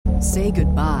Say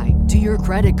goodbye to your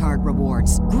credit card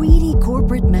rewards. Greedy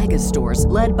corporate mega stores,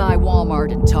 led by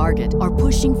Walmart and Target, are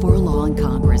pushing for a law in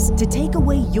Congress to take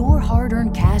away your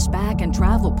hard-earned cash back and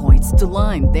travel points to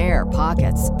line their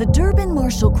pockets. The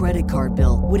Durbin-Marshall credit card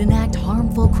bill would enact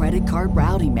harmful credit card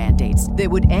routing mandates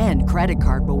that would end credit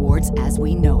card rewards as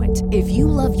we know it. If you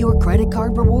love your credit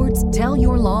card rewards, tell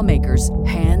your lawmakers,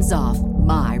 hands off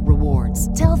my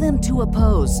rewards. Tell them to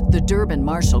oppose the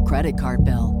Durbin-Marshall credit card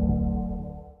bill.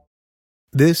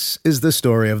 This is the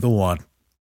story of the one.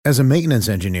 As a maintenance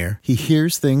engineer, he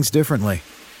hears things differently.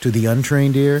 To the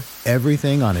untrained ear,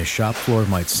 everything on his shop floor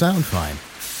might sound fine,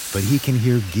 but he can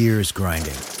hear gears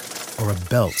grinding or a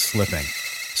belt slipping.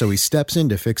 So he steps in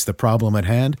to fix the problem at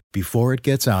hand before it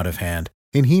gets out of hand.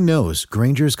 And he knows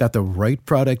Grainger's got the right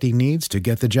product he needs to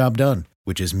get the job done,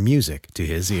 which is music to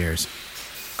his ears.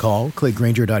 Call, click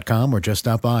Grainger.com, or just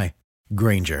stop by.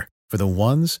 Grainger, for the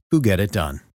ones who get it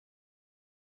done.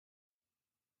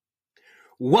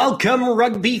 Welcome,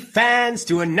 rugby fans,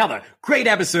 to another great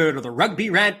episode of the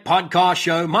Rugby Rant podcast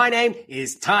show. My name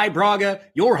is Ty Braga,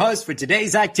 your host for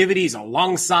today's activities,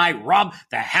 alongside Rob,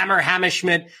 the Hammer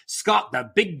Hammerschmidt, Scott,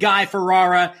 the Big Guy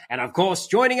Ferrara, and of course,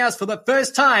 joining us for the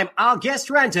first time, our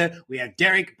guest ranter, we have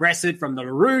Derek Bressett from the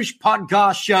Rouge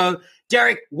podcast show.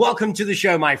 Derek, welcome to the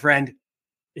show, my friend.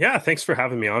 Yeah, thanks for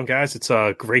having me on, guys. It's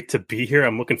great to be here.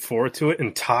 I'm looking forward to it.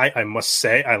 And Ty, I must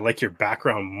say, I like your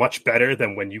background much better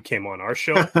than when you came on our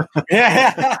show.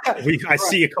 I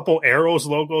see a couple Arrows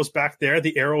logos back there.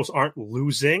 The Arrows aren't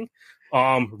losing.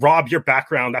 Rob, your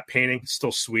background, that painting,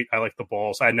 still sweet. I like the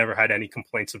balls. I never had any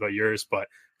complaints about yours, but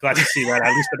glad to see that.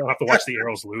 At least I don't have to watch the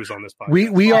Arrows lose on this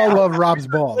podcast. We all love Rob's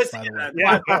balls, by the way.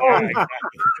 Yeah.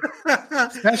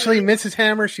 Especially Mrs.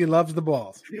 Hammer, she loves the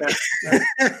balls.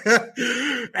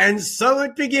 And so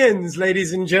it begins,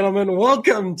 ladies and gentlemen.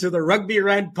 Welcome to the Rugby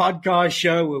Rant podcast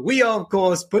show, where we, of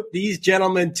course, put these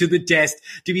gentlemen to the test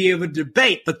to be able to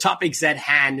debate the topics at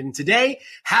hand. And today,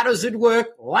 how does it work?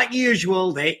 Like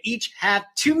usual, they each have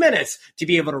 2 minutes to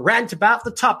be able to rant about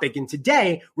the topic. And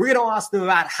today, we're going to ask them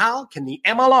about how can the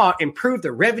MLR improve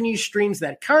the revenue streams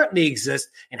that currently exist,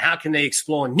 and how can they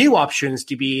explore new options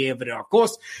to be able to, of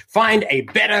course, find a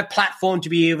better platform to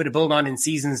be able to build on in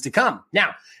seasons to come.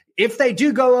 Now, if they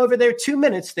do go over their 2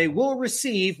 minutes, they will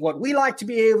receive what we like to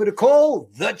be able to call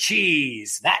the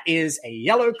cheese. That is a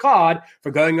yellow card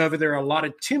for going over their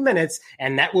allotted 2 minutes,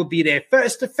 and that will be their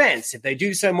first offense. If they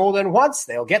do so more than once,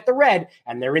 they'll get the red,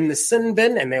 and they're in the sin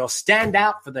bin, and they'll stand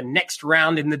out for the next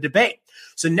round in the debate.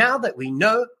 So now that we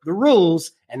know the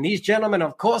rules, and these gentlemen,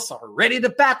 of course, are ready to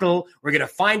battle, we're going to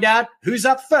find out who's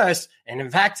up first. And in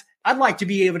fact, I'd like to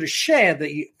be able to share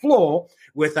the floor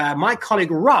with my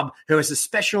colleague Rob, who has a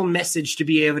special message to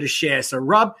be able to share. So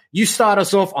Rob, you start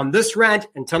us off on this rant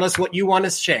and tell us what you want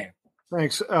to share.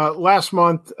 Thanks. Last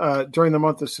month, during the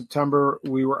month of September,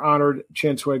 we were honored.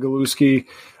 Chancellor Galuski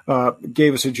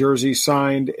gave us a jersey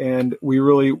signed, and we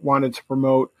really wanted to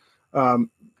promote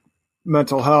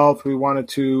mental health. We wanted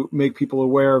to make people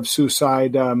aware of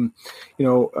suicide,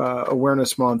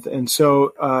 awareness month. And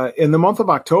so in the month of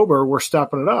October, we're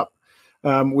stepping it up.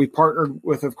 We partnered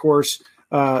with, of course,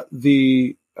 there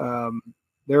it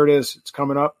is. It's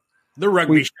coming up. The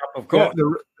Rugby Shop, of course.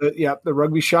 The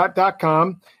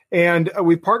rugbyshot.com. And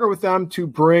we partnered with them to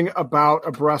bring about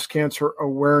a breast cancer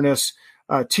awareness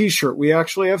T-shirt. We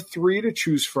actually have 3 to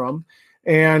choose from.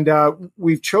 And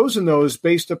we've chosen those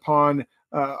based upon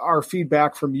our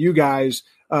feedback from you guys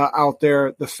out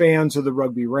there, the fans of the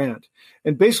Rugby Rant.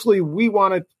 And basically, we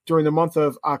wanted, during the month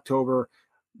of October,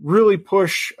 really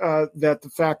push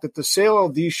the fact that the sale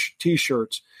of these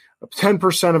T-shirts,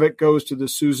 10% of it goes to the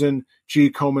Susan G.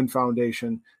 Komen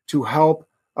Foundation to help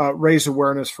raise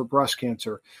awareness for breast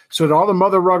cancer. So to all the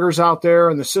mother ruggers out there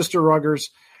and the sister ruggers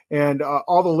and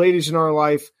all the ladies in our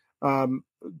life,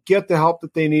 get the help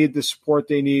that they need, the support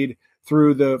they need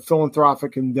through the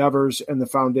philanthropic endeavors and the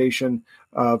foundation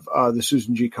of the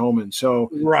Susan G. Komen. So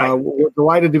we're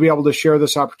delighted to be able to share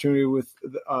this opportunity with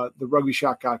the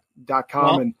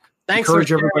rugbyshot.com and thanks encourage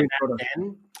for everybody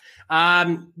to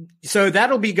so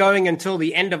that'll be going until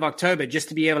the end of October, just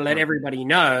to be able to let everybody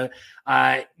know.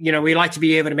 We like to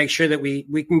be able to make sure that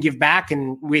we can give back,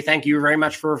 and we thank you very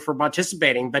much for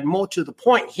participating. But more to the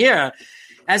point here,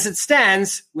 as it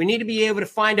stands, we need to be able to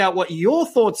find out what your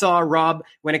thoughts are, Rob,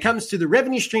 when it comes to the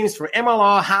revenue streams for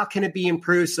MLR. How can it be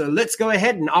improved? So let's go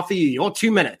ahead and offer you your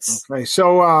 2 minutes. Okay,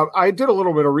 so I did a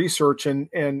little bit of research,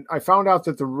 and I found out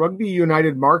that the Rugby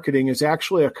United Marketing is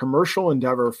actually a commercial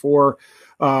endeavor for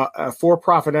a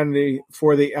for-profit entity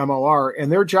for the MLR,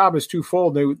 and their job is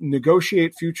twofold. They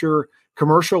negotiate future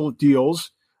commercial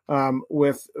deals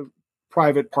with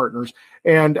private partners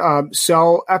and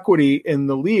sell equity in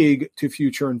the league to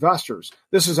future investors.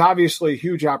 This is obviously a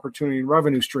huge opportunity and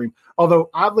revenue stream. Although,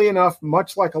 oddly enough,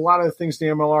 much like a lot of the things in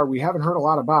the MLR, we haven't heard a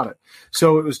lot about it.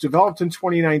 So it was developed in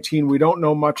 2019. We don't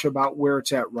know much about where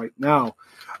it's at right now.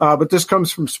 But this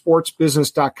comes from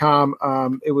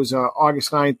sportsbusiness.com. It was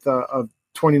August 9th of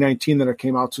 2019 that it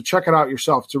came out. So check it out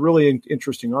yourself. It's a really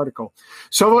interesting article.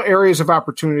 Several areas of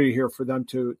opportunity here for them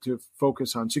to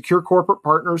focus on. Secure corporate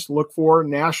partners, look for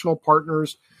national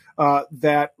partners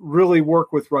that really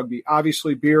work with rugby.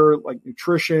 Obviously, beer, like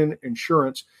nutrition,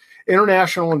 insurance.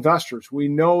 International investors. We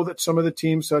know that some of the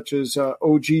teams, such as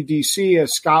OGDC,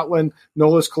 as Scotland,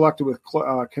 NOLA's connected with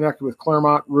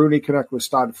Claremont, Rooney connected with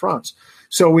Stade de France.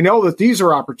 So we know that these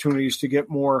are opportunities to get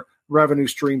more revenue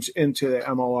streams into the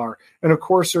MLR. And of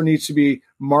course, there needs to be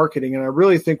marketing. And I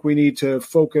really think we need to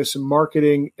focus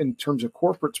marketing in terms of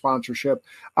corporate sponsorship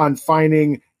on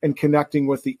finding and connecting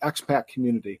with the expat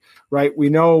community, right? We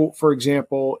know, for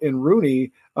example, in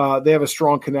Rooney, they have a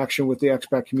strong connection with the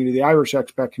expat community, the Irish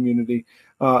expat community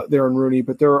there in Rooney,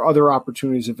 but there are other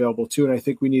opportunities available too. And I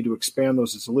think we need to expand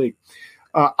those as a league.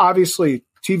 Obviously,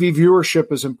 TV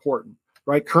viewership is important.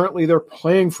 Right. Currently, they're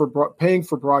paying for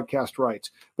broadcast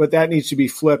rights, but that needs to be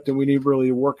flipped, and we need really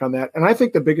to work on that. And I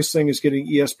think the biggest thing is getting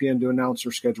ESPN to announce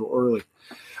their schedule early.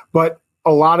 But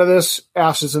a lot of this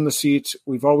asses in the seats.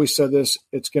 We've always said this.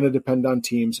 It's going to depend on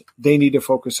teams. They need to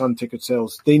focus on ticket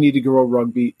sales. They need to grow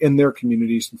rugby in their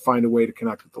communities and find a way to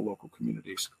connect with the local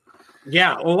communities.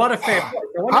 Yeah, well, what a fair.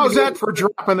 How's that for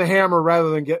dropping the hammer rather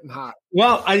than getting hot?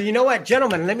 Well, you know what,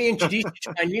 gentlemen, let me introduce you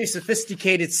to my new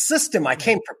sophisticated system. I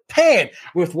came prepared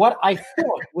with what I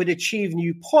thought would achieve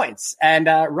new points. And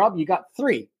Rob, you got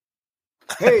 3.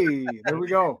 Hey, there we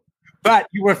go. But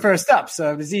you were first up,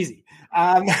 so it was easy.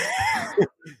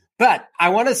 But I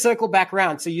want to circle back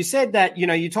around. So you said that,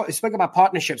 you spoke about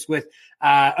partnerships with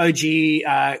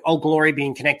OG, Old Glory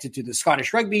being connected to the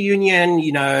Scottish Rugby Union,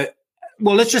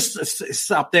 Well, let's just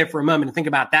stop there for a moment and think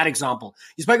about that example.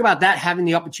 You spoke about that having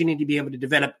the opportunity to be able to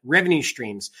develop revenue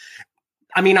streams.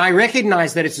 I mean, I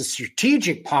recognize that it's a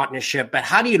strategic partnership, but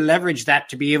how do you leverage that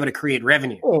to be able to create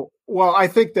revenue? Oh, well, I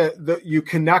think that you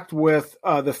connect with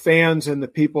the fans and the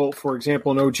people. For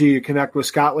example, in OG, you connect with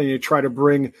Scotland. You try to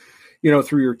bring,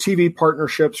 through your TV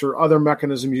partnerships or other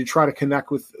mechanisms, you try to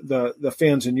connect with the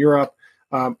fans in Europe.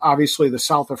 Obviously, the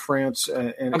south of France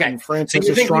and France has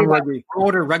a strong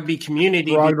broader rugby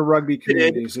community. Broader rugby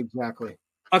communities, exactly.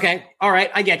 Okay, all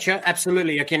right, I get you.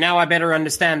 Absolutely. Okay, now I better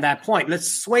understand that point. Let's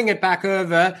swing it back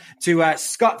over to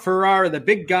Scott Ferrara, the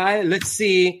big guy. Let's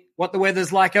see what the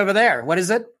weather's like over there. What is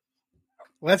it?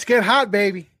 Let's get hot,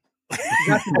 baby. You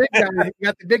got the big guy. You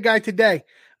got the big guy today.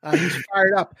 He's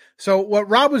fired up. So what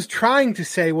Rob was trying to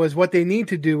say was what they need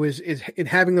to do is in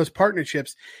having those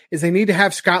partnerships is they need to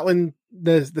have Scotland,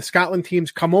 the Scotland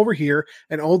teams come over here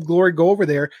and Old Glory go over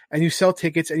there and you sell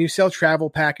tickets and you sell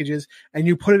travel packages and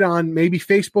you put it on maybe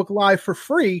Facebook Live for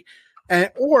free,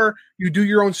 or you do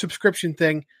your own subscription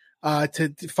thing to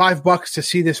 $5 to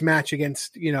see this match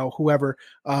against, whoever.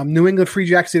 New England Free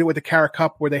Jacks did it with the Cara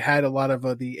Cup where they had a lot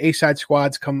of the A-side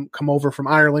squads come over from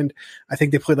Ireland. I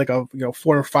think they played like a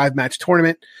 4 or 5 match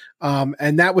tournament.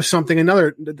 And that was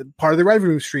another part of the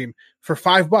revenue stream. For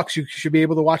 $5, you should be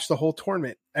able to watch the whole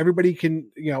tournament. Everybody can,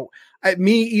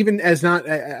 me, even as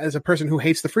a person who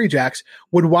hates the Free Jacks,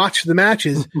 would watch the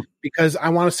matches because I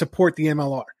want to support the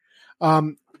MLR.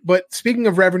 But speaking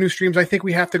of revenue streams, I think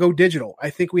we have to go digital.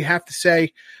 I think we have to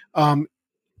say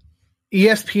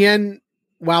ESPN,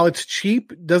 while it's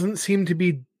cheap, doesn't seem to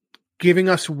be giving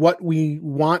us what we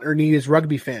want or need as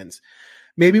rugby fans.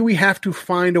 Maybe we have to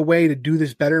find a way to do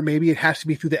this better. Maybe it has to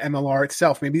be through the MLR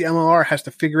itself. Maybe the MLR has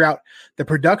to figure out the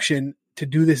production to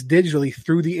do this digitally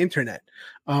through the internet.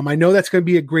 I know that's going to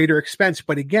be a greater expense,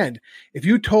 but again, if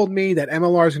you told me that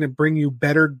MLR is going to bring you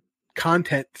better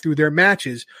content through their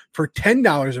matches for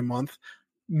 $10 a month,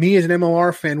 me as an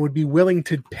MLR fan would be willing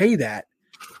to pay that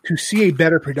to see a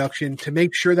better production, to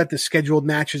make sure that the scheduled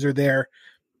matches are there,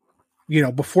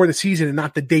 before the season and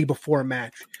not the day before a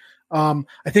match. I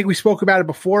think we spoke about it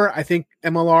before. I think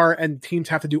MLR and teams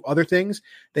have to do other things.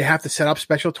 They have to set up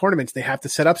special tournaments. They have to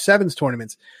set up sevens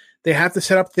tournaments. They have to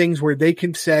set up things where they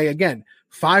can say, again,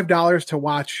 $5 to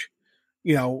watch.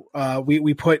 We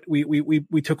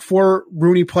took 4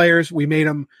 Rooney players. We made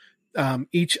them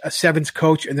each a sevens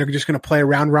coach, and they're just going to play a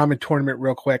round robin tournament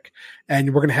real quick.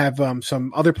 And we're going to have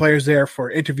some other players there for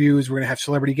interviews. We're going to have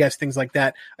celebrity guests, things like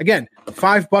that. Again,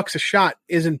 $5 a shot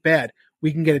isn't bad.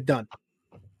 We can get it done.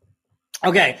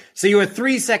 Okay, so you were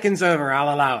 3 seconds over.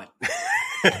 I'll allow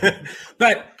it.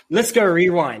 But let's go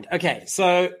rewind. Okay,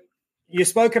 so you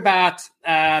spoke about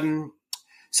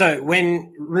So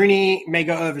when Rooney may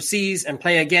go overseas and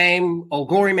play a game, or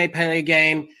Gory may play a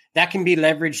game, that can be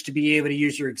leveraged to be able to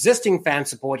use your existing fan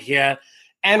support here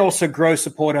and also grow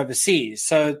support overseas.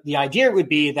 So the idea would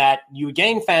be that you would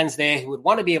gain fans there who would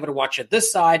want to be able to watch it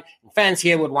this side, and fans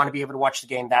here would want to be able to watch the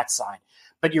game that side.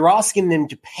 But you're asking them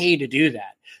to pay to do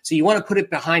that. So you want to put it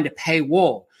behind a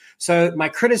paywall. So my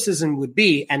criticism would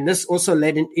be, and this also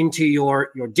led into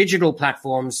your digital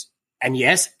platforms, and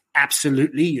yes,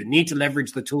 absolutely, you need to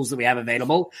leverage the tools that we have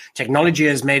available. Technology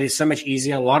has made it so much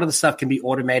easier. A lot of the stuff can be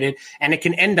automated, and it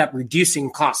can end up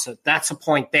reducing costs. So that's a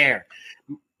point there.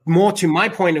 More to my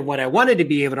point of what I wanted to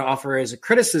be able to offer as a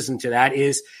criticism to that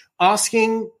is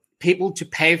asking people to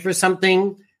pay for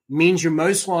something means you're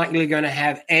most likely going to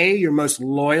have your most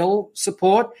loyal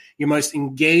support, your most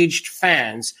engaged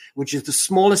fans, which is the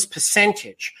smallest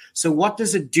percentage. So what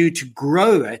does it do to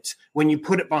grow it when you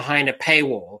put it behind a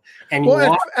paywall and you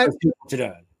want people to do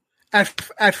it? At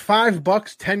 $5,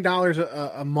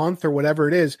 $10 a month or whatever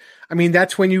it is, I mean,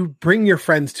 that's when you bring your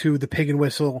friends to the Pig and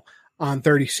Whistle on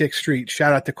 36th Street.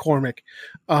 Shout out to Cormac.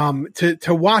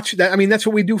 To watch that. I mean, that's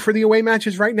what we do for the away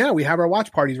matches right now. We have our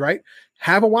watch parties, right?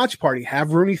 Have a watch party.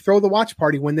 Have Rooney throw the watch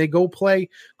party when they go play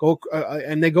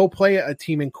a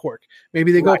team in Cork.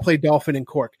 Maybe they go play Dolphin in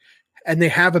Cork, and they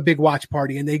have a big watch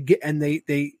party, and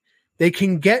they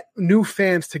can get new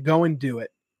fans to go and do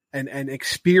it and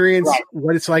experience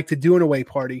what it's like to do an away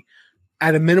party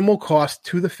at a minimal cost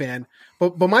to the fan.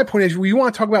 But my point is, we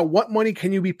want to talk about what money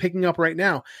can you be picking up right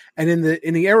now, and in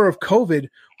the era of COVID,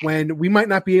 when we might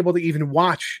not be able to even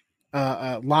watch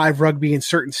live rugby in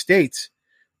certain states.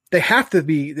 They have to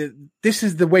be. This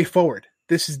is the way forward.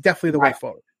 This is definitely the way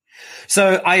forward.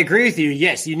 So I agree with you.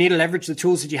 Yes, you need to leverage the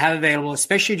tools that you have available,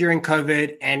 especially during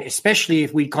COVID, and especially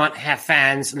if we can't have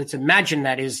fans. Let's imagine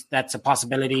that's a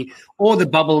possibility, or the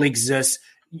bubble exists.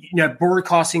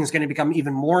 Broadcasting is going to become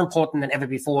even more important than ever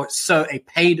before. So a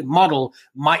paid model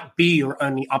might be your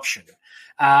only option.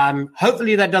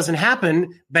 Hopefully that doesn't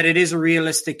happen, but it is a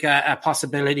realistic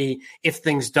possibility if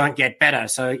things don't get better.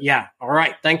 So, yeah. All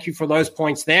right. Thank you for those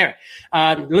points there.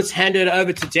 Let's hand it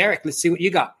over to Derek. Let's see what you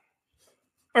got.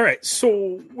 All right.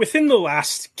 So within the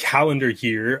last calendar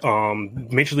year,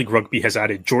 Major League Rugby has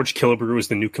added George Killebrew as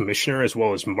the new commissioner, as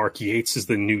well as Mark Yates as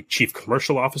the new chief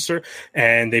commercial officer.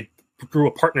 And they through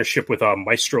a partnership with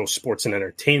Maestro Sports and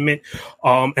Entertainment.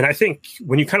 And I think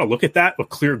when you kind of look at that, a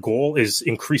clear goal is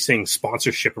increasing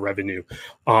sponsorship revenue.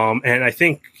 And I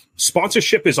think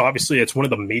sponsorship is obviously, it's one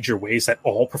of the major ways that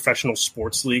all professional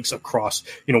sports leagues across,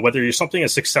 whether you're something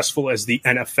as successful as the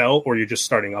NFL or you're just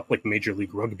starting up like Major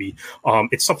League Rugby,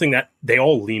 it's something that they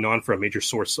all lean on for a major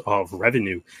source of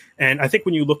revenue. And I think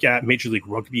when you look at Major League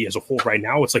Rugby as a whole right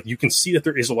now, it's like you can see that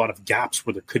there is a lot of gaps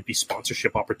where there could be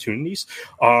sponsorship opportunities.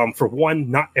 For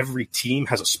one, not every team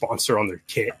has a sponsor on their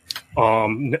kit.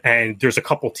 And there's a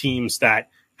couple teams that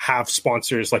have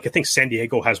sponsors, like I think San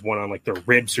Diego has one on like their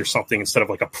ribs or something instead of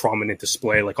like a prominent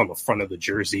display like on the front of the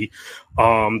jersey.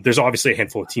 There's obviously a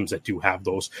handful of teams that do have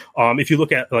those. If you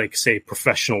look at like say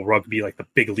professional rugby, like the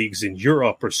big leagues in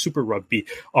Europe or Super Rugby,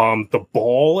 the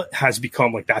ball has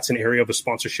become like that's an area of a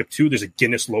sponsorship too. There's a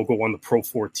Guinness logo on the Pro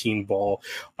 14 ball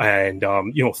and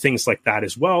things like that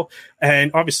as well.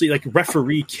 And obviously like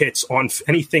referee kits on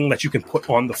anything that you can put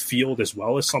on the field as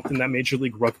well is something that Major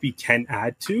League Rugby can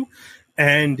add to.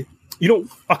 And,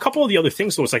 a couple of the other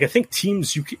things, though, is like I think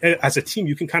teams, as a team,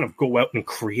 you can kind of go out and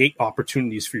create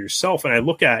opportunities for yourself. And I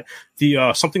look at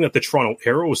the something that the Toronto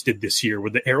Arrows did this year, where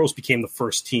the Arrows became the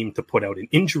first team to put out an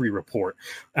injury report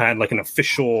and like an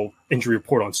official injury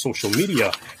report on social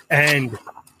media. And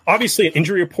obviously, an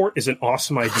injury report is an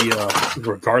awesome idea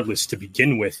regardless to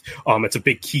begin with. It's a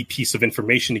big key piece of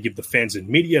information to give the fans and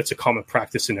media. It's a common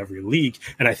practice in every league,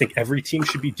 and I think every team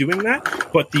should be doing that.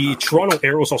 But the Toronto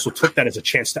Arrows also took that as a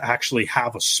chance to actually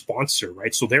have a sponsor,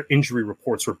 right? So their injury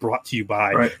reports were brought to you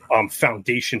by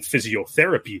Foundation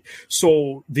Physiotherapy.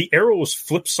 So the Arrows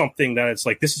flipped something that it's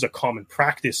like this is a common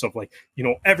practice of like,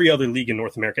 every other league in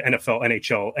North America, NFL,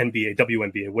 NHL, NBA,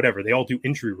 WNBA, whatever, they all do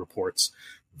injury reports,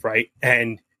 right?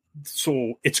 And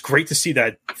so it's great to see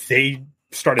that they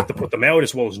started to put them out,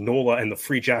 as well as NOLA and the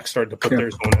Free Jacks started to put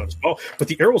theirs on out as well. But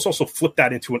the Arrows also flipped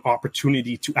that into an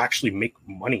opportunity to actually make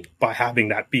money by having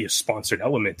that be a sponsored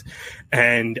element.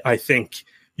 And I think,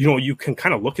 you can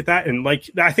kind of look at that and like,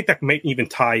 I think that might even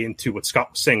tie into what Scott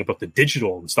was saying about the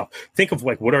digital and stuff. Think of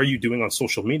like, what are you doing on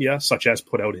social media, such as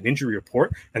put out an injury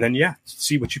report and then,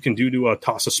 see what you can do to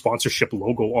toss a sponsorship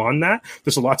logo on that.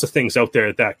 There's lots of things out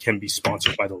there that can be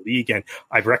sponsored by the league. And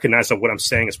I recognize that what I'm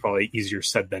saying is probably easier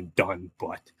said than done,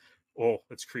 but Oh,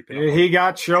 it's creeping up. He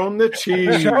got shown the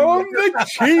cheese. Show him the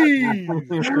cheese.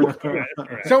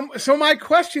 So my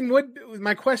question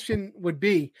would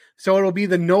be, so it'll be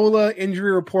the NOLA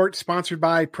injury report sponsored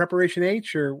by Preparation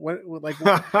H, or what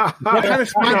kind of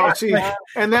sponsor?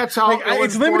 And that's how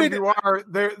it's limited. You are.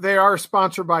 They are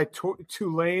sponsored by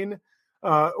Tulane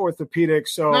Orthopedics.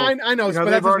 So I know, but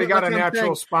they've already got a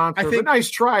natural sponsor. But nice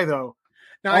try though.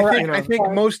 Now, I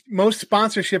think most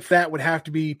sponsorship for that would have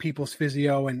to be People's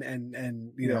Physio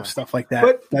and stuff like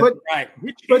that. But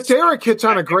Derek hits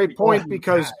on a great point,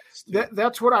 because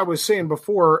that's what I was saying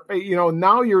before.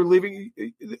 Now you're leaving.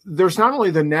 There's not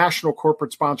only the national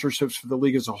corporate sponsorships for the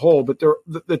league as a whole, but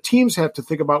the teams have to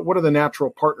think about what are the natural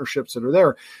partnerships that are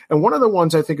there. And one of the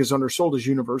ones I think is undersold is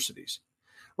universities.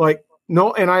 And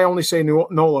I only say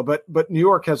NOLA, but New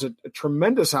York has a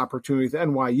tremendous opportunity with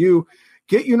NYU.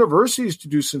 Get universities to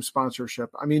do some sponsorship.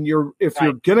 I mean, if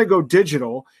you're going to go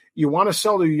digital, you want to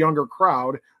sell to a younger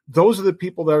crowd. Those are the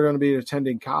people that are going to be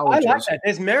attending colleges. I like that.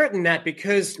 There's merit in that,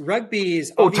 because rugby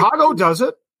is Otago does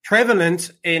it.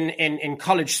 Prevalent in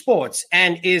college sports,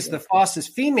 and is the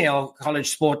fastest female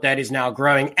college sport that is now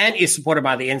growing, and is supported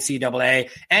by the NCAA,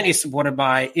 and is supported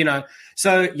by,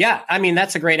 so yeah, I mean,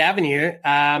 that's a great avenue.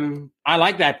 I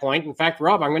like that point. In fact,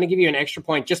 Rob, I'm going to give you an extra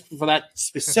point just for that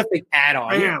specific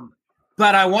add-on.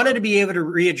 But I wanted to be able to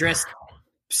readdress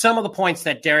some of the points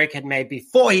that Derek had made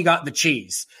before he got the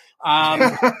cheese.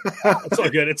 It's all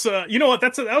good. It's you know what?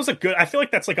 That was a good. I feel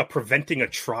like that's like a preventing a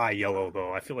try yellow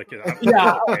though. I feel like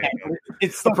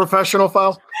it's a professional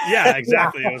foul. Yeah,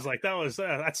 exactly. It was like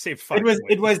that saved fun.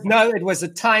 It was a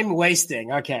time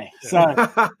wasting. Okay, so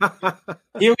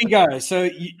here we go. So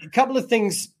a couple of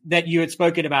things that you had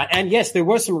spoken about, and yes, there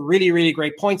were some really, really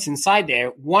great points inside there.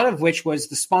 One of which was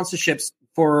the sponsorships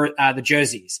for the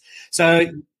jerseys. So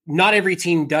not every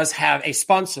team does have a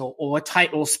sponsor or a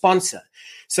title sponsor.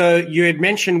 So you had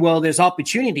mentioned, well, there's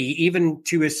opportunity even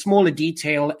to a smaller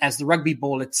detail as the rugby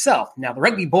ball itself. Now, the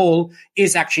rugby ball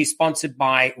is actually sponsored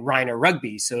by Rhino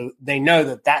Rugby, so they know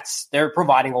that they're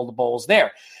providing all the balls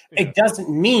there. Yeah. It doesn't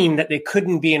mean that there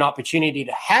couldn't be an opportunity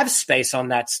to have space on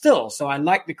that still. So I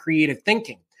like the creative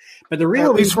thinking. But the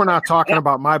real at least we're not talking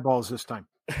about my balls this time.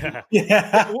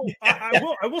 Yeah, I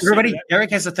will everybody.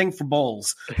 Eric has a thing for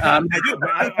balls. I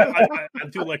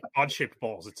do like odd-shaped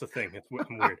balls. It's a thing. It's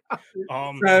weird.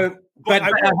 Hold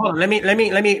on. Let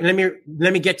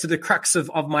me get to the crux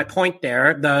of my point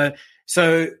there.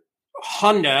 So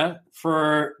Honda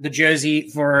for the jersey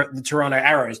for the Toronto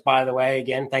Arrows. By the way,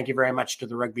 again, thank you very much to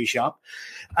the rugby shop.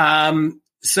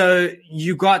 So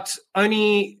you got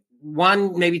only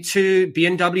one, maybe two.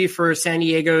 BMW for San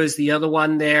Diego is the other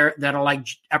one there that are like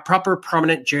a proper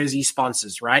prominent jersey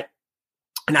sponsors, right?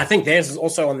 And I think theirs is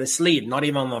also on the sleeve, not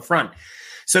even on the front.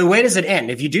 So where does it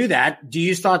end? If you do that, do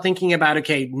you start thinking about,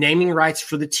 okay, naming rights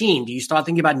for the team? Do you start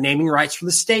thinking about naming rights for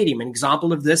the stadium? An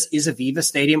example of this is Aviva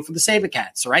Stadium for the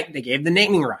Sabercats, right? They gave the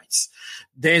naming rights.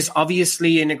 There's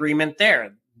obviously an agreement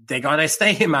there. They got a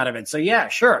stadium out of it. So yeah,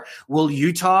 sure. Will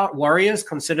Utah Warriors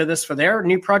consider this for their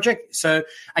new project? So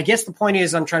I guess the point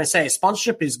is, I'm trying to say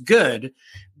sponsorship is good,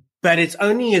 but it's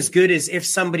only as good as if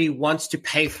somebody wants to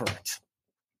pay for it.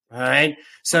 All right.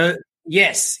 So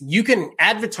yes, you can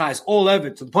advertise all over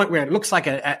to the point where it looks like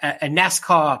a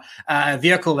NASCAR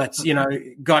vehicle that's,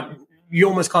 you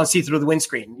almost can't see through the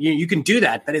windscreen. You can do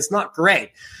that, but it's not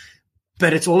great.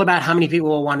 But it's all about how many people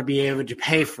will want to be able to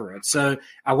pay for it. So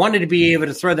I wanted to be able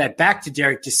to throw that back to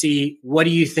Derek to see, what do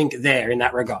you think there in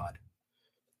that regard?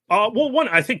 One,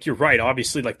 I think you're right.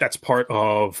 Obviously, like that's part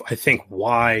of, I think,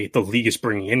 why the league is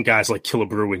bringing in guys like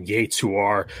Killebrew and Yates, who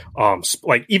are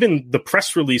like even the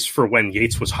press release for when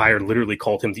Yates was hired literally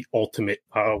called him the ultimate.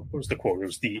 What was the quote? It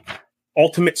was the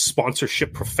ultimate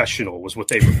sponsorship professional was what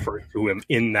they referred to him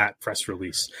in that press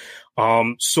release.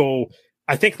 So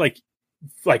I think like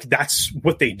that's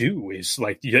what they do is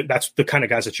like, that's the kind of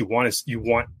guys that you want is you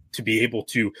want to be able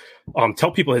to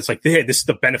tell people it's like, hey, this is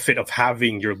the benefit of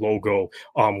having your logo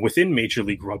within Major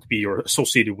League Rugby or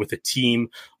associated with a team.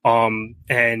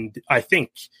 And I think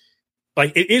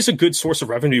like it is a good source of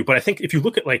revenue, but I think if you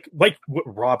look at like what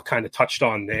Rob kind of touched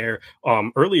on there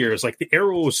earlier is like the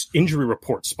Arrows injury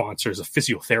report sponsors a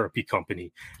physiotherapy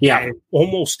company. Yeah. And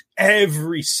almost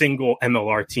every single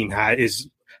MLR team has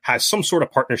some sort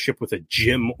of partnership with a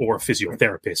gym or a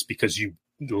physiotherapist because you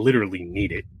literally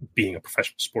need it being a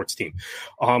professional sports team.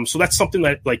 So that's something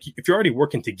that like, if you're already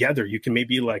working together, you can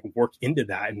maybe like work into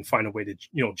that and find a way to,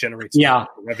 generate some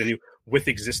revenue with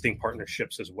existing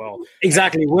partnerships as well.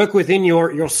 Exactly. Work within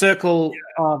your circle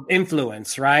of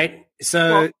influence, right?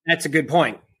 So that's a good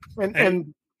point.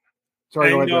 And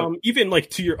Sorry, and even like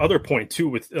to your other point too,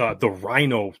 with the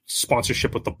Rhino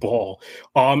sponsorship with the ball.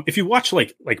 If you watch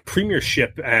like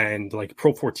Premiership and like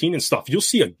Pro 14 and stuff, you'll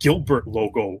see a Gilbert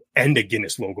logo and a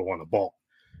Guinness logo on the ball.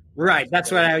 Right.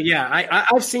 That's what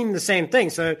I've seen the same thing.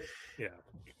 So yeah,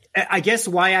 I guess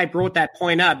why I brought that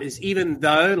point up is even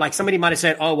though like somebody might have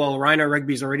said, oh, well, Rhino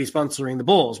Rugby is already sponsoring the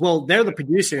balls. Well, they're the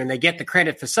producer and they get the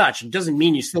credit for such. It doesn't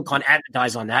mean you still can't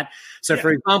advertise on that. So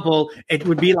for example, it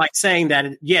would be like saying that,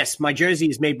 yes, my jersey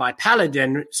is made by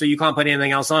Paladin, so you can't put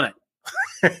anything else on it.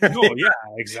 No, yeah,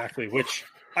 exactly. Which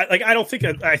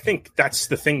I think that's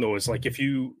the thing though, is like, if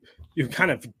you kind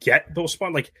of get those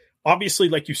fun, like, obviously,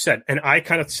 like you said, and I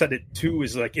kind of said it too,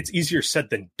 is like, it's easier said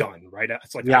than done, right?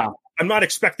 It's like, I'm not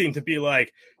expecting to be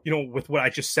like, with what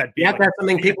I just said. Yeah, that's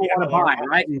something people want to buy,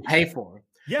 right? And pay for.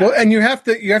 Yeah. Well, and you have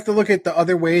to look at the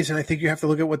other ways, and I think you have to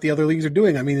look at what the other leagues are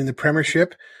doing. I mean, in the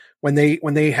Premiership, when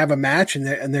they have a match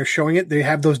and they're showing it, they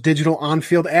have those digital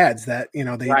on-field ads that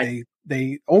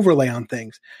they overlay on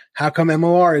things. How come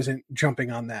MLR isn't jumping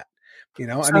on that?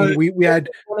 I mean, we had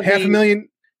half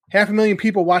a million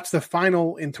people watch the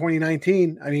final in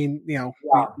 2019. I mean,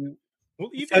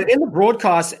 so in the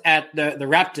broadcast at the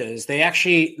Raptors, they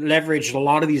actually leveraged a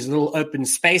lot of these little open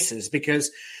spaces because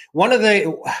one of the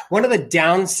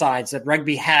downsides that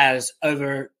rugby has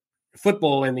over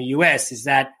football in the US is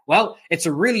that, well, it's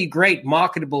a really great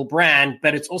marketable brand,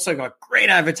 but it's also got great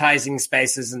advertising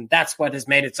spaces. And that's what has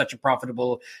made it such a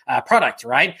profitable product,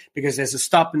 right? Because there's a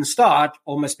stop and start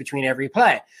almost between every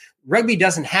play. Rugby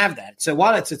doesn't have that. So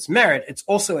while it's its merit, it's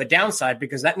also a downside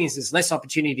because that means there's less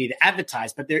opportunity to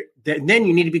advertise, but then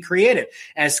you need to be creative.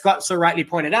 As Scott so rightly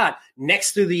pointed out,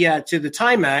 next to the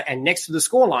timer and next to the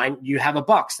scoreline, you have a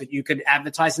box that you could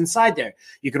advertise inside there.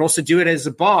 You could also do it as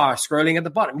a bar scrolling at the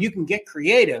bottom. You can get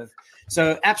creative.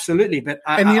 So absolutely. But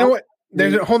you know what?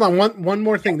 Hold on. One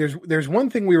more thing. There's one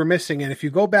thing we were missing. And if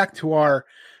you go back to our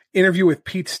interview with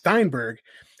Pete Steinberg,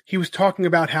 he was talking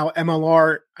about how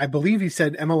MLR, I believe he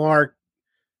said MLR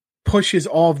pushes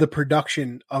all of the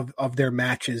production of their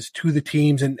matches to the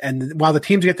teams. And while the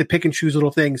teams get to pick and choose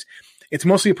little things, it's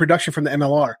mostly a production from the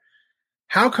MLR.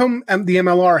 How come the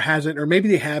MLR hasn't, or maybe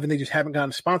they have and they just haven't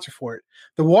gotten a sponsor for it?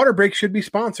 The water break should be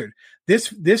sponsored.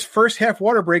 This first half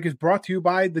water break is brought to you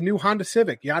by the new Honda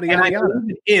Civic, yada, yada, yada.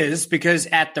 It is because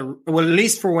at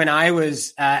least for when I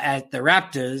was at the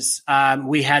Raptors,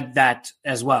 we had that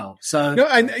as well. So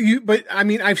no, but I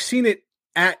mean, I've seen it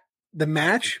at the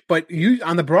match, but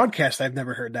on the broadcast, I've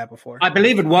never heard that before. I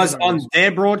believe it was on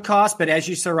their broadcast, but as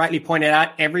you so rightly pointed out,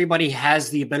 everybody has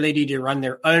the ability to run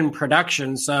their own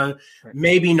production. So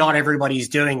maybe not everybody's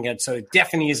doing it. So it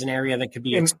definitely is an area that could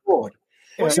be explored.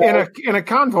 In a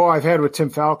convo I've had with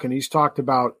Tim Falcon, he's talked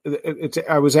about it.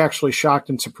 I was actually shocked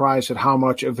and surprised at how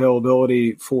much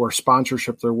availability for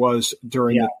sponsorship there was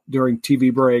during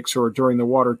TV breaks or during the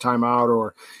water timeout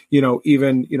or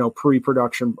even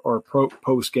pre-production or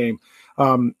post game.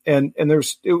 And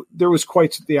there was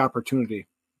quite the opportunity.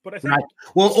 But I think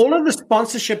well, all of the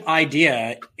sponsorship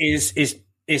idea is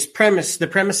premise. The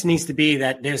premise needs to be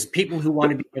that there's people who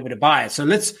want to be able to buy it. So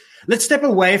let's step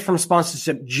away from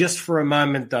sponsorship just for a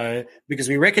moment, though, because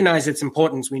we recognize its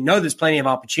importance. We know there's plenty of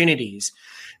opportunities.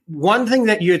 One thing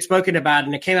that you had spoken about,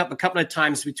 and it came up a couple of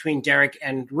times between Derek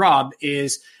and Rob,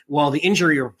 is, the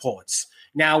injury reports.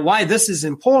 Now, why this is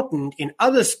important in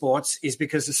other sports is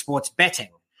because of sports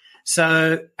betting.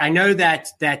 So I know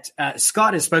that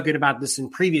Scott has spoken about this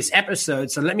in previous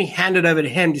episodes. So let me hand it over to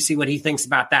him to see what he thinks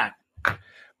about that.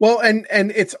 Well,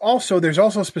 and there's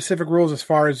also specific rules as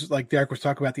far as like Derek was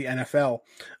talking about the NFL,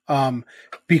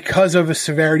 because of the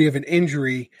severity of an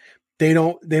injury, they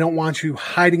don't want you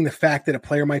hiding the fact that a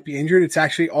player might be injured.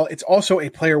 It's also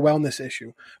a player wellness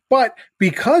issue, but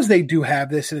because they do have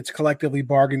this and it's collectively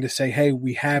bargained to say, hey,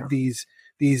 we have these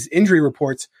injury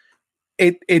reports.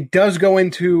 It does go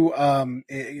into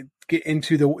get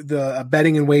into the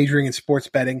betting and wagering and sports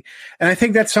betting, and I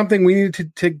think that's something we need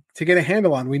to get a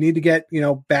handle on. We need to get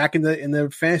back in the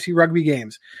fantasy rugby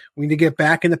games. We need to get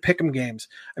back in the pick'em games.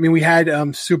 I mean, we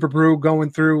had Super Brew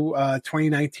going through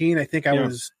 2019. I think I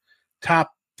was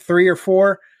top 3 or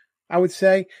 4. I would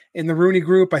say in the Rooney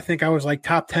group. I think I was like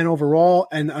top 10 overall,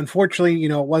 and unfortunately,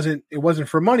 it wasn't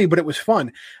for money, but it was fun.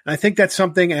 And I think that's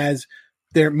something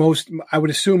I would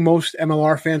assume most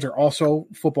MLR fans are also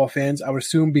football fans. I would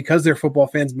assume because they're football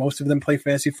fans, most of them play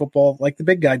fantasy football like the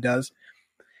big guy does.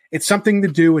 It's something to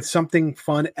do. It's something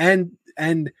fun.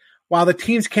 And while the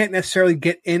teams can't necessarily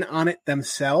get in on it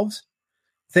themselves,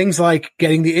 things like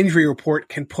getting the injury report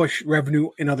can push revenue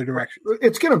in other directions.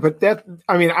 It's going to, but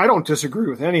I don't disagree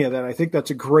with any of that. I think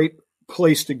that's a great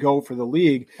place to go for the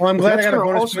league. Well, I'm glad I got a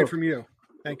bonus point from you.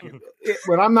 Thank you.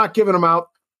 When I'm not giving them out,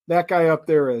 that guy up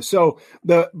there is. So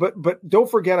but don't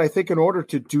forget, I think in order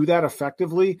to do that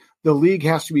effectively, the league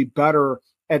has to be better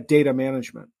at data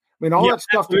management. I mean, all that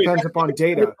stuff depends upon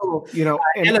data,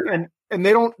 and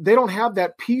they don't have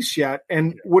that piece yet.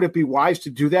 And would it be wise to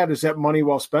do that? Is that money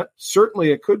well spent?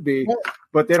 Certainly it could be,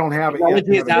 but they don't have it yet.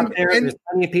 Is out there. There's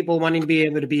plenty of people wanting to be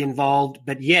able to be involved.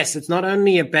 But yes, it's not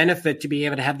only a benefit to be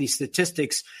able to have these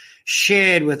statistics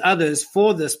shared with others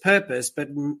for this purpose, but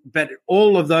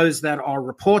all of those that are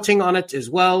reporting on it as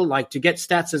well, like to get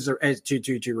stats as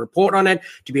to report on it,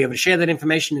 to be able to share that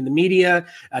information in the media,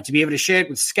 to be able to share it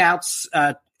with scouts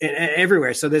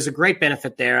everywhere. So there's a great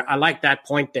benefit there. I like that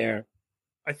point there.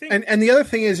 I think, and the other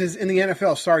thing is in the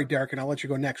NFL. Sorry, Derek, and I'll let you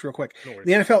go next real quick. No,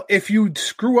 the NFL, if you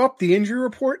screw up the injury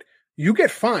report, you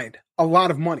get fined a lot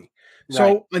of money.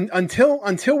 So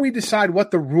until we decide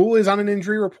what the rule is on an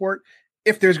injury report,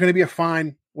 if there's going to be a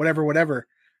fine, whatever,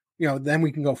 then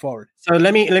we can go forward. So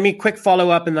let me quick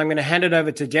follow up, and I'm going to hand it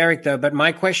over to Derek though. But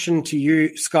my question to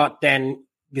you, Scott, then,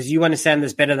 because you understand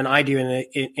this better than I do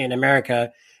in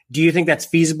America, do you think that's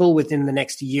feasible within the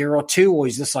next year or two, or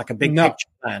is this like a big picture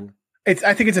plan?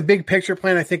 I think it's a big picture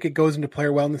plan. I think it goes into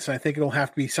player wellness. And I think it'll have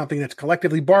to be something that's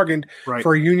collectively bargained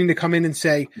for a union to come in and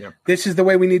say, this is the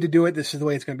way we need to do it. This is the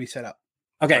way it's going to be set up.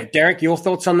 Okay, Derek, your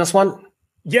thoughts on this one?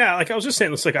 Yeah, like I was just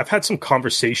saying, it's like I've had some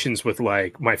conversations with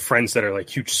like my friends that are like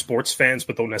huge sports fans,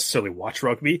 but don't necessarily watch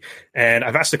rugby. And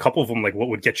I've asked a couple of them, like, what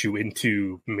would get you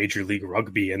into Major League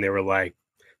Rugby? And they were like,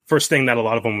 first thing that a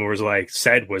lot of them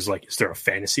said was like, is there a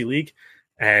fantasy league?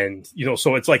 And,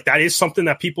 so it's like, that is something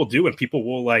that people do, and people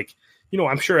will like,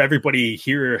 I'm sure everybody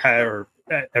here or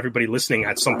everybody listening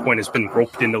at some point has been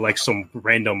roped into like some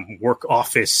random work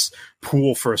office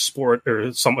pool for a sport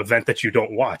or some event that you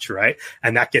don't watch, right?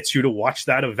 And that gets you to watch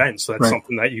that event. So that's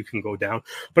something that you can go down.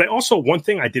 But one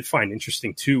thing I did find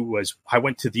interesting too was I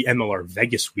went to the MLR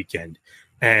Vegas weekend,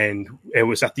 and it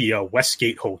was at the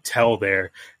Westgate Hotel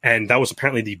there. And that was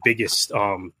apparently the biggest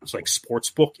sports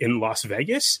book in Las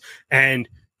Vegas. And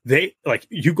they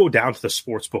you go down to the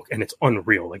sports book and it's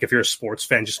unreal. Like if you're a sports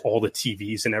fan, just all the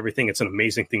TVs and everything, it's an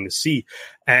amazing thing to see.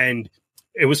 And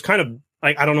it was kind of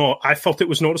like, I don't know, I felt it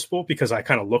was noticeable because I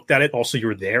kind of looked at it. Also, you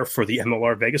were there for the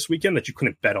MLR Vegas weekend, that you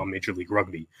couldn't bet on Major League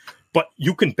Rugby, but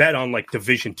you can bet on like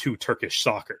Division II Turkish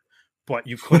soccer, but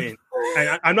you couldn't.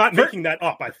 And I'm not making that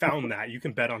up. I found that you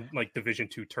can bet on like Division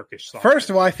II Turkish soccer.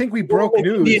 First of all, I think we broke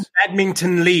news. The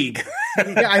Badminton League.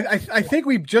 I think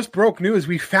we just broke news.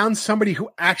 We found somebody who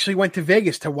actually went to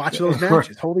Vegas to watch those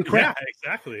matches. Holy crap! Yeah,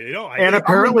 exactly. And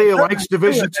apparently, he likes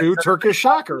Division II Turkish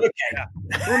soccer.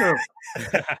 Who knew?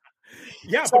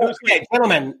 Yeah, so, okay,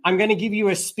 gentlemen, I'm going to give you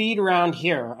a speed round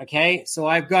here. Okay, so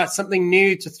I've got something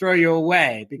new to throw your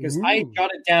way because I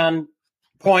jotted down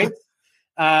points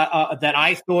that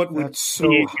I thought would. That's so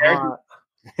hot.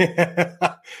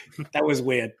 That was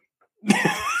weird.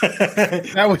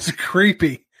 That was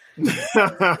creepy.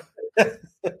 Was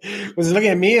he looking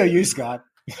at me or you, Scott?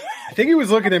 I think he was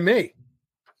looking at me.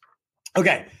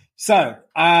 Okay, so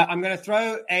I'm going to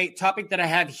throw a topic that I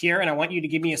have here, and I want you to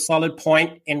give me a solid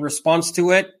point in response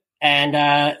to it,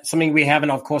 and something we haven't,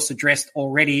 of course, addressed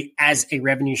already as a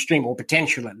revenue stream, or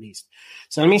potential at least.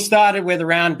 So let me start where the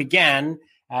round began.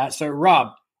 So,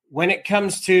 Rob, when it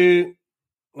comes to,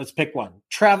 let's pick one,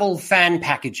 travel fan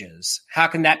packages, how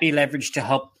can that be leveraged to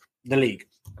help the league?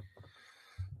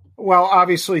 Well,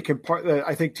 obviously,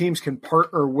 I think teams can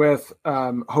partner with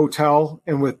hotel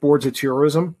and with boards of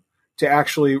tourism to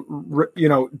actually,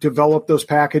 develop those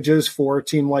packages for a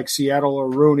team like Seattle or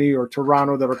Rooney or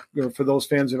Toronto that are, for those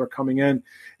fans that are coming in.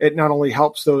 It not only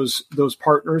helps those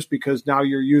partners because now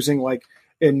you're using, like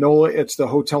in NOLA, it's the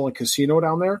hotel and casino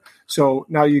down there. So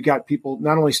now you got people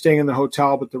not only staying in the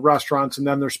hotel, but the restaurants, and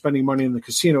then they're spending money in the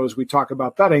casino. As we talk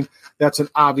about betting, that's an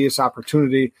obvious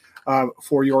opportunity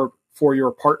for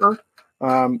your partner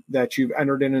that you've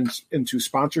entered into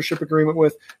sponsorship agreement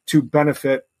with to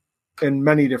benefit in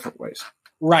many different ways.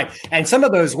 Right. And some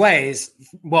of those ways,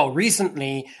 well,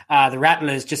 recently, the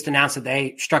Rattlers just announced that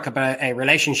they struck up a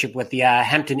relationship with the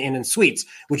Hampton Inn and Suites,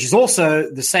 which is also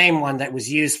the same one that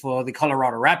was used for the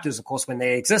Colorado Raptors, of course, when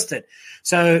they existed.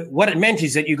 So what it meant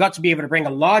is that you got to be able to bring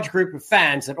a large group of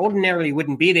fans that ordinarily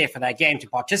wouldn't be there for that game to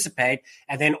participate.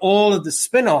 And then all of the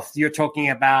spin-off you're talking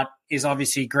about is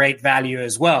obviously great value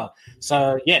as well.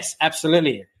 So, yes,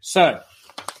 absolutely. So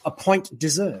a point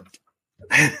deserved.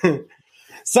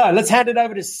 So let's hand it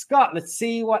over to Scott. Let's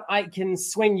see what I can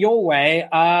swing your way.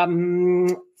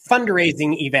 Fundraising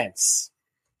events.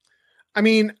 I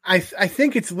mean, I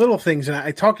think it's little things. And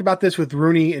I talked about this with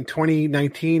Rooney in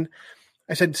 2019.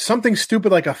 I said something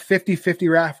stupid like a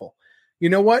 50-50 raffle. you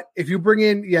know what? If you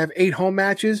have 8 home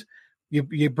matches,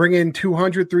 you bring in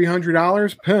 $200,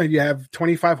 $300, you have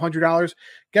 $2,500.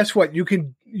 Guess what? You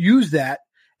can use that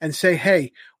and say,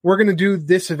 hey, we're going to do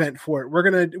this event for it. We're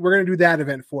going to do that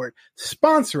event for it.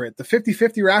 Sponsor it. The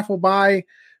 50-50 raffle by,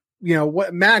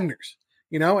 Magners,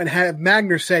 and have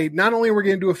Magners say, not only are we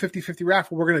going to do a 50-50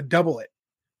 raffle, we're going to double it.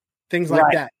 Things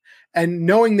like that. And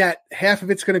knowing that half of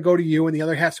it's going to go to you and the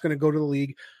other half's going to go to the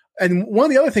league. And one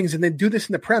of the other things, and they do this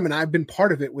in the Prem, and I've been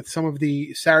part of it with some of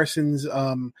the Saracens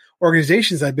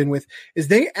organizations I've been with, is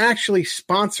they actually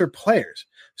sponsor players.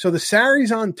 So the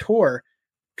Saris on tour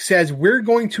says, we're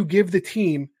going to give the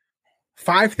team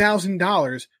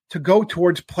 $5,000 to go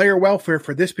towards player welfare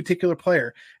for this particular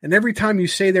player. And every time you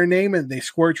say their name and they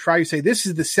score a try, you say, this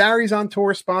is the Saris on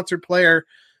tour sponsored player,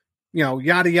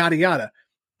 yada, yada, yada.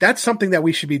 That's something that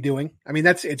we should be doing. I mean,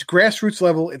 it's grassroots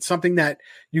level. It's something that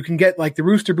you can get, like the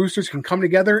Rooster Boosters can come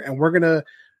together, and we're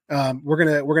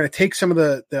gonna take some of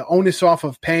the onus off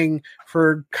of paying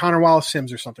for Connor Wallace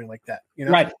Sims or something like that.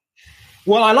 Right.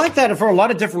 Well, I like that for a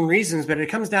lot of different reasons, but it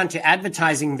comes down to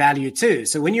advertising value too.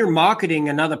 So when you're marketing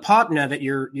another partner that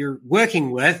you're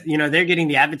working with, they're getting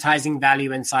the advertising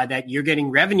value inside that. You're getting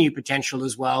revenue potential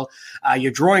as well.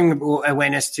 You're drawing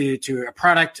awareness to a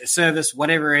product, a service,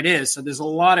 whatever it is. So there's a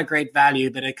lot of great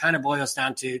value, but it kind of boils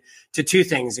down to 2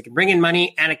 things. It can bring in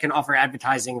money and it can offer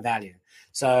advertising value.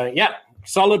 So yeah,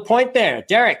 solid point there.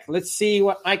 Derek, let's see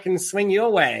what I can swing your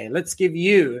way. Let's give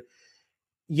you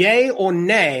yay or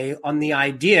nay on the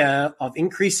idea of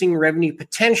increasing revenue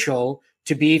potential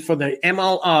to be for the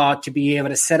MLR to be able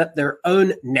to set up their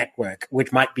own network,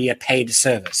 which might be a paid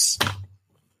service.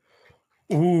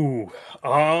 Ooh,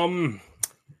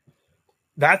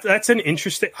 that's an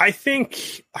interesting. I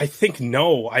think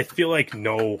no. I feel like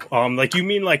no. Like you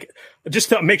mean like, just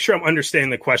to make sure I'm understanding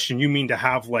the question, you mean to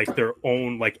have like their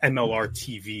own like MLR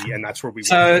TV, and that's where we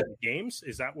watch games?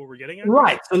 Is that what we're getting at?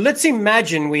 Right. So let's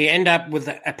imagine we end up with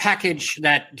a package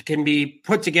that can be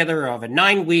put together of a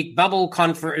 9-week bubble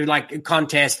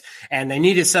contest, and they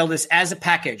need to sell this as a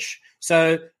package.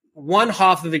 So one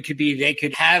half of it could be they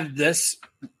could have this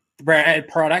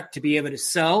product to be able to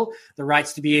sell the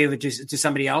rights to be able to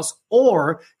somebody else,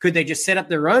 or could they just set up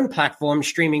their own platform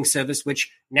streaming service,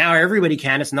 which now everybody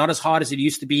can. It's not as hard as it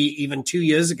used to be even 2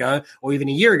 years ago or even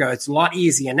a year ago. It's a lot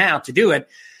easier now to do it.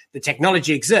 The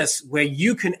technology exists where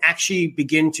you can actually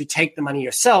begin to take the money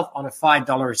yourself on a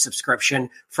 $5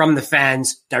 subscription from the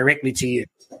fans directly to you.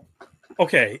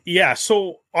 Okay, yeah.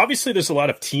 So obviously there's a lot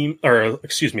of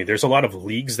there's a lot of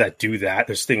leagues that do that.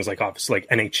 There's things like obviously like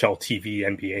NHL TV,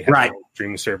 NBA have their own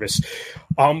streaming service.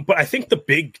 But I think the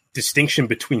big distinction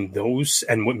between those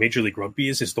and what Major League Rugby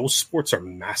is those sports are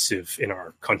massive in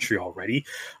our country already,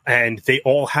 and they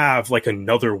all have like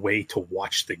another way to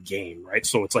watch the game, right?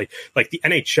 So it's like the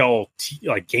NHL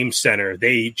like Game Center,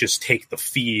 they just take the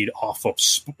feed off of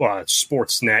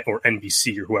Sportsnet or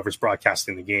NBC or whoever's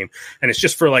broadcasting the game, and it's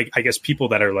just for like, I guess, people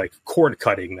that are like cord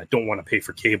cutting that don't want to pay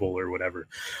for cable or whatever.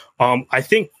 I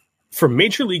think for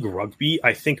Major League Rugby,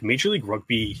 Major League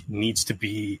Rugby needs to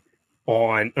be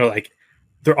on, or like,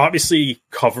 they're obviously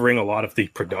covering a lot of the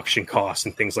production costs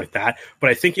and things like that.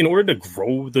 But I think in order to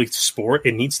grow the sport,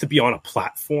 it needs to be on a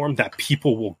platform that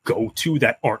people will go to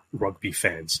that aren't rugby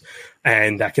fans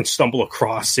and that can stumble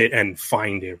across it and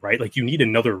find it, right? Like you need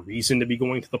another reason to be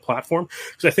going to the platform.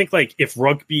 Because I think like if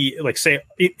rugby, like say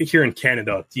here in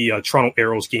Canada, the Toronto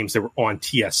Arrows games, they were on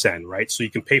TSN, right? So you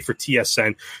can pay for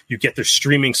TSN, you get their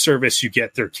streaming service, you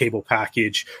get their cable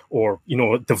package, or,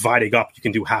 dividing up, you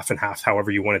can do half and half, however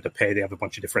you wanted to pay. They have a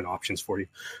bunch of different options for you.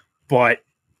 But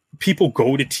people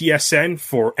go to TSN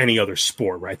for any other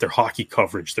sport, right? Their hockey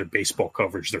coverage, their baseball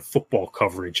coverage, their football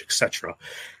coverage, etc.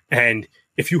 And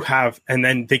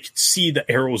then they could see the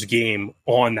Arrows game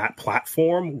on that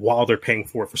platform while they're paying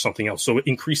for it for something else. So it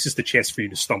increases the chance for you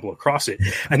to stumble across it.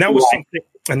 And that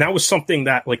was something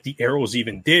that like the Arrows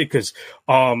even did, because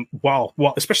while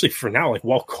especially for now, like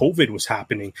while COVID was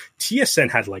happening,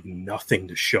 TSN had like nothing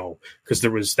to show because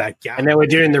there was that gap. And they were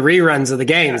doing the reruns of the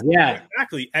games. Yeah.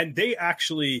 Exactly. And they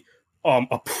actually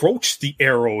approach the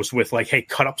Arrows with like, hey,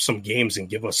 cut up some games and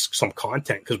give us some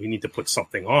content because we need to put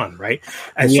something on, right?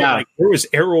 And so like there was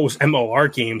Arrows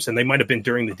MLR games, and they might have been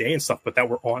during the day and stuff, but that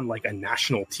were on like a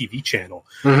national TV channel.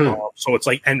 Mm-hmm. So it's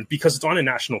like, and because it's on a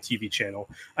national TV channel,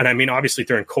 and I mean, obviously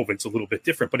during COVID it's a little bit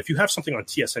different, but if you have something on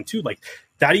TSN too, like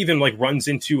that even like runs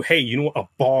into, hey, a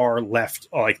bar left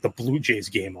like the Blue Jays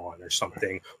game on or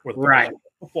something, or the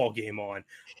football game on,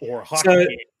 or a hockey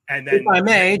game. And then, if I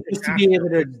may, just to be able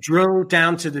to drill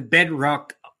down to the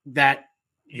bedrock, that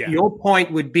your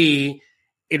point would be,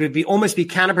 it would be almost be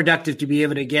counterproductive to be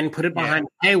able to, again, put it behind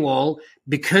a paywall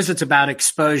because it's about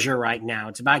exposure right now.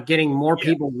 It's about getting more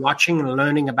people watching and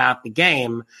learning about the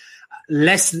game.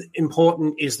 Less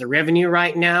important is the revenue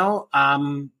right now.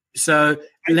 So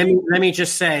let me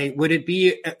just say,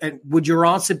 would your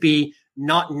answer be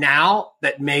not now,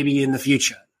 but maybe in the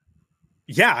future?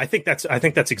 Yeah, I think that's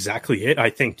exactly it. I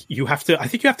think you have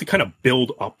to kind of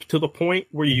build up to the point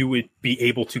where you would be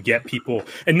able to get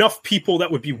enough people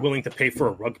that would be willing to pay for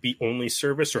a rugby only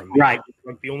service or a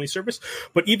rugby only service.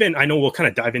 But even, I know we'll kind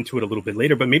of dive into it a little bit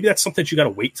later, but maybe that's something that you got to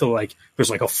wait till like there's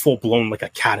like a full blown like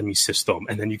academy system,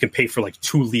 and then you can pay for like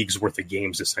 2 leagues worth of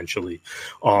games essentially.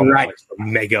 Like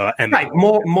mega and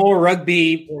more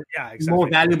rugby, more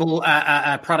valuable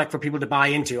product for people to buy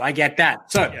into. I get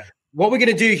that. So. Yeah. What we're going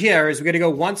to do here is we're going to go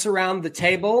once around the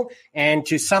table, and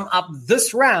to sum up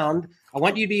this round, I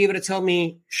want you to be able to tell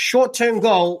me short-term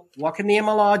goal, what can the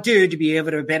MLR do to be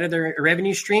able to better their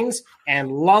revenue streams, and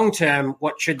long-term,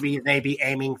 what should they be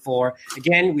aiming for?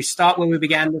 Again, we start where we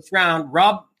began this round.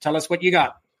 Rob, tell us what you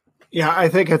got. Yeah, I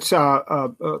think it's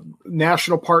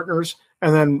national partners,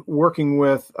 and then working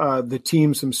with the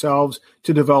teams themselves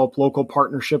to develop local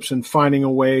partnerships and finding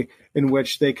a way in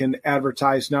which they can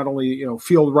advertise not only,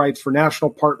 field rights for national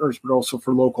partners, but also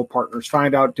for local partners.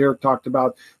 Derek talked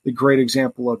about the great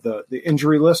example of the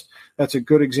injury list. That's a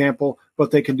good example,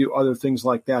 but they can do other things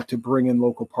like that to bring in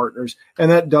local partners.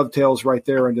 And that dovetails right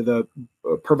there into the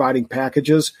providing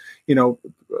packages,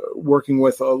 working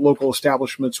with local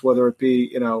establishments, whether it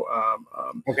be,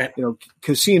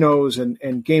 casinos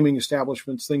and gaming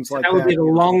establishments, things like that. That would be the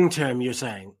long term, you're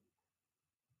saying?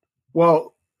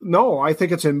 Well, no, I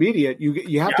think it's immediate.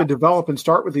 You have to develop and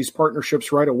start with these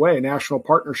partnerships right away, national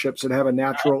partnerships that have a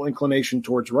natural inclination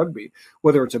towards rugby,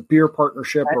 whether it's a beer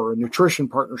partnership or a nutrition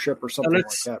partnership or something like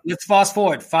that. Let's fast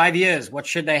forward 5 years. What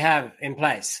should they have in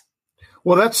place?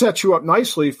 Well, that sets you up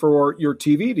nicely for your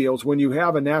TV deals. When you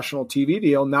have a national TV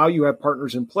deal, now you have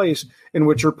partners in place in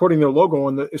which you're putting their logo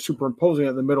and superimposing it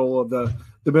in the middle of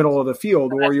the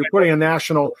field, or you're putting a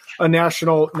national.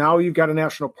 Now you've got a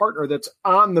national partner that's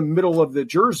on the middle of the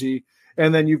jersey,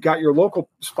 and then you've got your local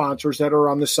sponsors that are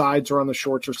on the sides or on the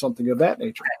shorts or something of that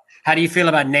nature. How do you feel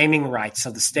about naming rights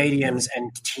of the stadiums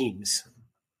and teams?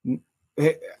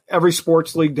 Every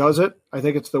sports league does it. I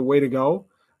think it's the way to go.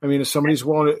 I mean, if somebody's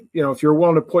willing to, if you're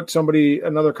willing to put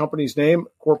another company's name,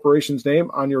 corporation's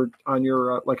name on your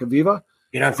like Aviva,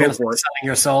 you don't feel like selling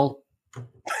your soul.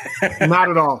 Not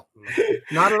at all.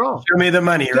 Not at all. Show me the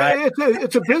money, right?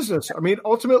 It's a business. I mean,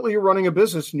 ultimately, you're running a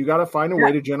business, and you got to find a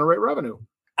way to generate revenue.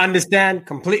 Understand.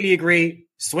 Completely agree.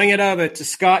 Swing it over to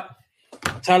Scott.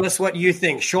 Tell us what you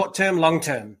think. Short term, long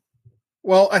term.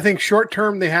 Well, I think short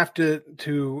term they have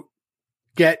to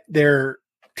get their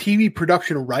TV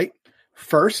production right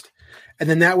first, and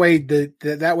then that way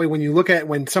that way when you look at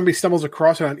when somebody stumbles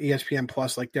across it on ESPN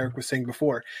Plus, like Derek was saying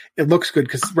before, it looks good,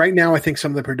 because right now I think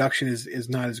some of the production is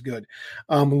not as good.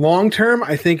 Long term,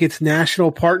 I think it's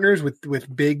national partners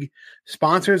with big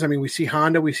sponsors. I mean, we see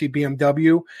Honda, we see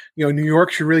BMW. New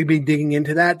York should really be digging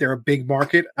into that. They're a big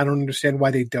market. I don't understand why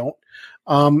they don't.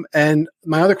 And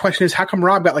my other question is, how come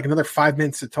Rob got like another 5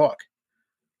 minutes to talk?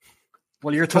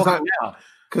 Well, you're talking now.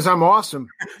 Because I'm awesome.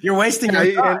 You're wasting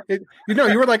your time.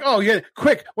 You were like, oh, yeah,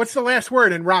 quick, what's the last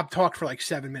word? And Rob talked for like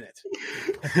 7 minutes.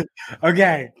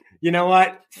 Okay. You know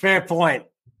what? Fair point.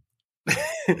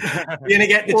 You're going to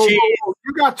get the cheese.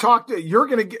 You got talked. You're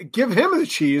going to give him the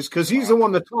cheese because he's the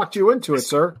one that talked you into it,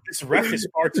 sir. This ref is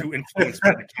far too influenced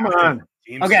by the Come on.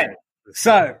 Okay.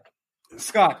 So,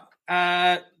 Scott,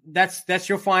 that's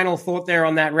your final thought there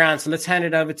on that round. So let's hand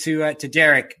it over to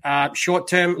Derek. Short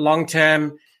term, long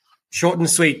term. Short and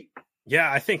sweet. Yeah,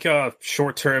 I think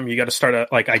short term, you got to start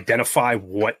to identify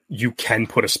what you can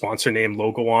put a sponsor name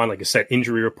logo on. Like I said,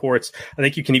 injury reports. I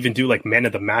think you can even do like Man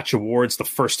of the Match awards, the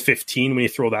first 15 when you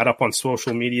throw that up on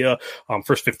social media,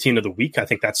 first 15 of the week. I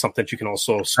think that's something that you can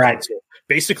also sponsor. Right.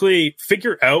 Basically,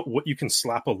 figure out what you can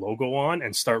slap a logo on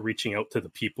and start reaching out to the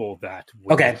people that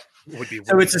would be.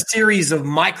 So it's a series of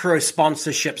micro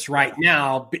sponsorships right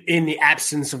now in the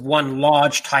absence of one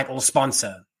large title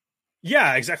sponsor.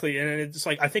 Yeah, exactly. And it's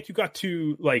like, I think you got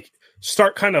to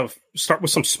start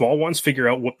with some small ones, figure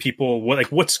out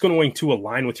what's going to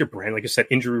align with your brand. Like I said,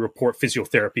 injury report,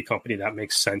 physiotherapy company, that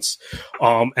makes sense.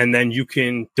 And then you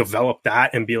can develop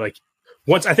that and be like,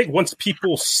 once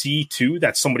people see too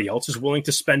that somebody else is willing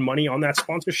to spend money on that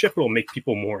sponsorship, it will make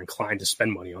people more inclined to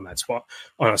spend money on that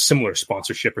on a similar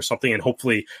sponsorship or something. And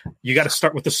hopefully you got to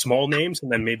start with the small names,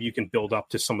 and then maybe you can build up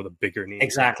to some of the bigger names.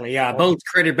 Exactly. Yeah. Build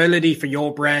credibility for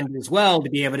your brand as well, to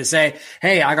be able to say,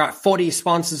 hey, I got 40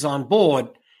 sponsors on board.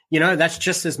 That's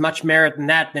just as much merit in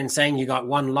that than saying you got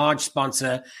one large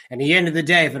sponsor. And at the end of the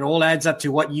day, if it all adds up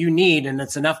to what you need and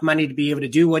it's enough money to be able to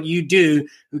do what you do,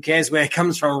 who cares where it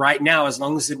comes from right now, as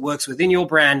long as it works within your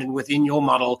brand and within your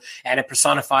model and it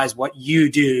personifies what you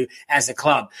do as a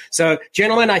club. So,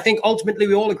 gentlemen, I think ultimately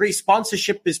we all agree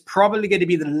sponsorship is probably going to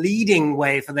be the leading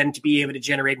way for them to be able to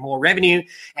generate more revenue.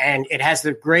 And it has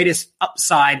the greatest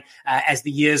upside as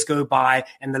the years go by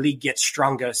and the league gets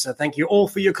stronger. So thank you all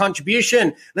for your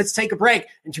contribution. Let's take a break,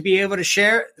 and to be able to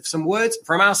share some words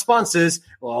from our sponsors,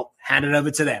 well, hand it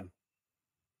over to them.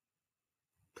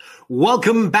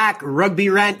 Welcome back, Rugby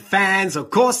Rant fans. Of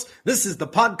course, this is the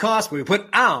podcast where we put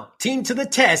our team to the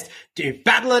test to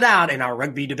battle it out in our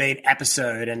rugby debate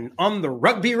episode. And on the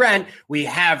Rugby Rant, we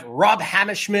have Rob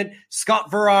Hammerschmidt, Scott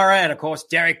Ferrara, and of course,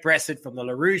 Derek Bressett from the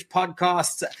LaRouge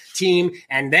podcast team.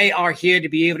 And they are here to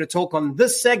be able to talk on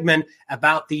this segment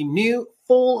about the new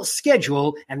fall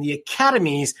schedule and the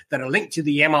academies that are linked to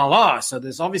the MLR. So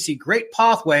there's obviously great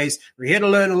pathways. We're here to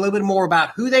learn a little bit more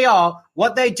about who they are,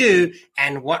 what they do,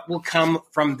 and what will come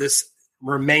from this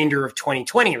remainder of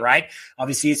 2020, right?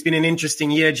 Obviously, it's been an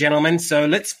interesting year, gentlemen. So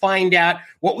let's find out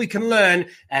what we can learn.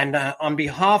 And on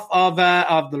behalf of the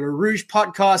LaRouge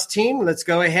podcast team, let's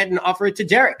go ahead and offer it to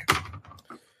Derek.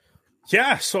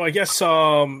 Yeah, so I guess,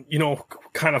 kind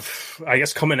of,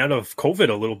 coming out of COVID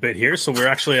a little bit here. So we're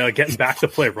actually getting back to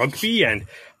play rugby. And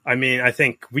I mean, I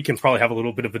think we can probably have a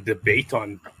little bit of a debate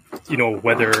on,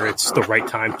 whether it's the right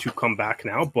time to come back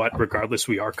now. But regardless,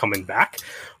 we are coming back.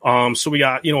 So we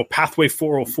got, Pathway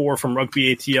 404 from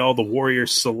Rugby ATL, the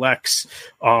Warriors Selects,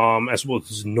 as well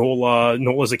as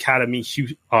NOLA's Academy,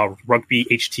 Rugby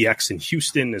HTX in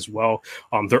Houston as well.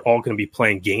 They're all going to be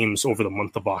playing games over the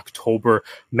month of October,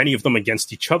 many of them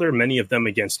against each other, many of them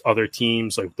against other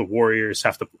teams. Like the Warriors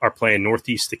are playing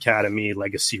Northeast Academy,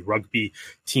 Legacy Rugby,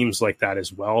 teams like that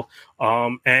as well.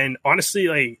 And honestly,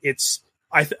 like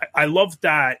I love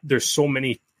that there's so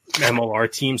many MLR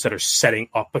teams that are setting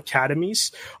up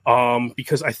academies,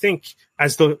 because I think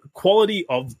as the quality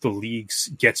of the leagues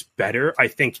gets better, I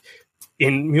think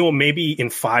maybe in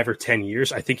 5 or 10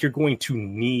 years, I think you're going to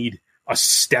need a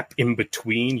step in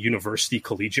between university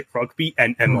collegiate rugby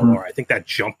and MLR. Mm-hmm. I think that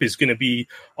jump is going to be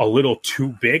a little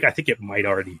too big. I think it might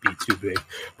already be too big,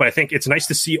 but I think it's nice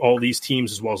to see all these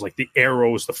teams, as well as like the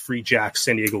Arrows, the Free Jacks,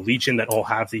 San Diego Legion, that all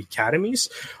have the academies.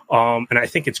 And I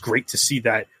think it's great to see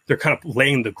that they're kind of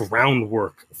laying the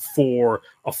groundwork for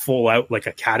a full out like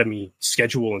academy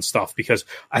schedule and stuff, because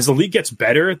as the league gets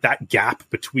better, that gap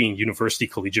between university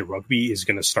collegiate rugby is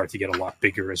going to start to get a lot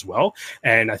bigger as well.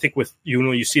 And I think with,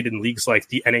 you see it in leagues like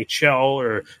the NHL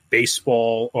or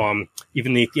baseball,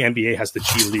 even the NBA has the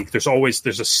G League.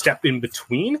 There's a step in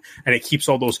between, and it keeps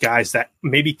all those guys that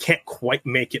maybe can't quite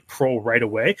make it pro right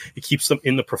away. It keeps them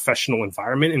in the professional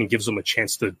environment, and it gives them a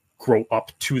chance to grow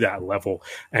up to that level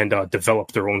and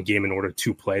develop their own game in order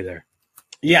to play there.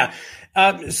 Yeah.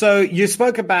 So you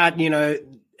spoke about,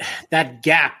 that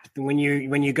gap when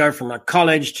you go from a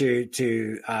college to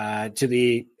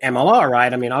the MLR,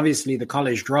 right? I mean, obviously the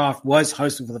college draft was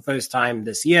hosted for the first time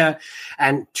this year,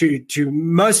 and to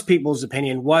most people's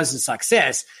opinion was a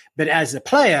success. But as a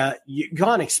player, you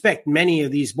can't expect many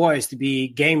of these boys to be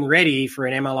game ready for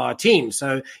an MLR team.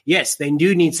 So yes, they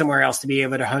do need somewhere else to be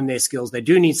able to hone their skills. They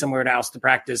do need somewhere else to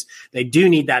practice. They do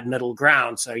need that middle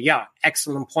ground. So yeah,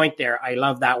 excellent point there. I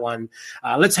love that one.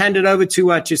 Let's hand it over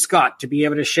to Scott to be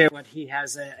able to share what he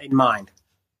has in mind.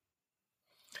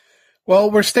 Well,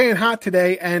 we're staying hot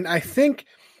today, and I think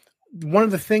one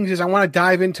of the things is I want to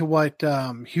dive into what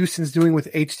Houston's doing with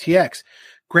HTX.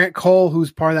 Grant Cole,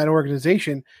 who's part of that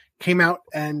organization, came out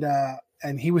and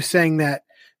he was saying that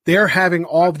they're having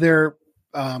all of their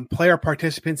player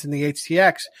participants in the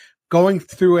HTX going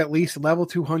through at least level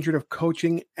 200 of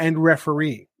coaching and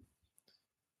refereeing.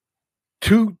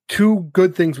 Two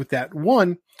good things with that.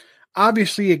 One,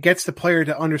 obviously, it gets the player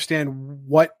to understand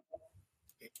what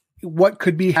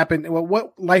could be happen,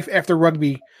 what life after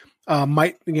rugby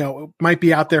might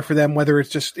be out there for them, whether it's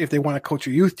just if they want to coach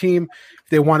a youth team, if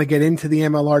they want to get into the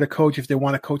MLR to coach, if they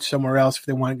want to coach somewhere else, if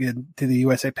they want to get into the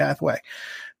USA Pathway.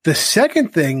 The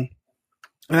second thing,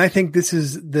 and I think this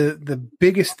is the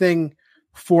biggest thing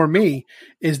for me,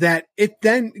 is that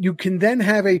you can then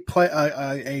have a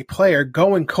player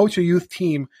go and coach a youth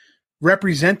team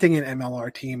representing an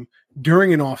MLR team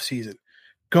during an off season,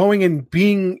 going and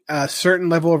being a certain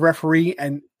level of referee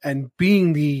and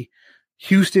being the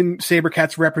Houston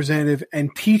SaberCats representative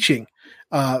and teaching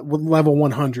with level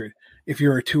 100 if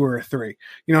you're a 2 or a 3.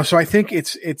 So I think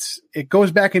it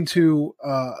goes back into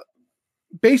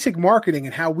basic marketing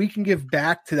and how we can give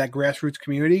back to that grassroots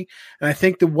community. And I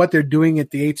think that what they're doing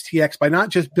at the HTX by not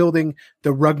just building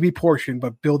the rugby portion,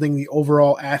 but building the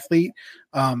overall athlete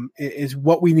is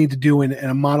what we need to do in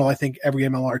a model I think every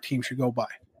MLR team should go by.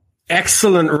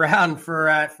 Excellent round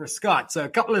for Scott. So a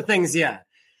couple of things here.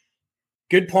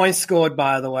 Good points scored,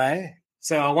 by the way.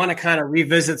 So I want to kind of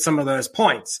revisit some of those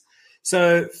points.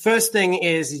 So first thing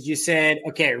is you said,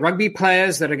 okay, rugby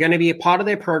players that are going to be a part of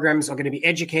their programs are going to be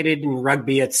educated in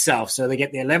rugby itself. So they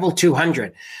get their level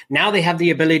 200. Now they have the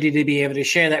ability to be able to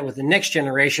share that with the next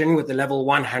generation with the level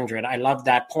 100. I love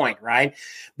that point, right?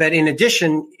 But in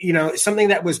addition, something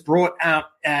that was brought out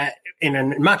in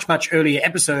a much, much earlier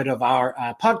episode of our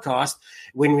podcast,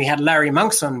 when we had Larry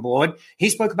Monks on board, he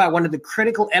spoke about one of the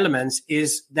critical elements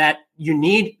is that you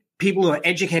need people who are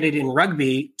educated in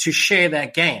rugby to share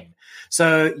that game.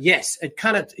 So yes, it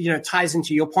kind of, ties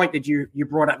into your point that you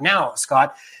brought up now,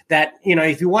 Scott, that,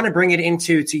 if you want to bring it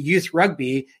into youth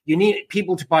rugby, you need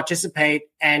people to participate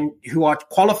and who are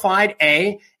qualified,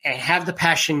 A, and have the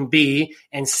passion, B,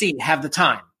 and C, have the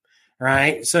time,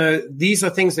 right? So these are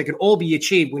things that can all be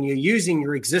achieved when you're using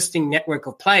your existing network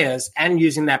of players and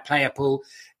using that player pool.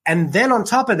 And then on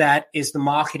top of that is the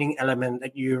marketing element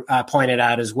that you pointed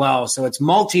out as well. So it's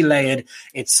multi-layered.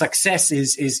 Its success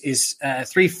is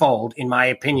threefold, in my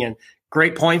opinion.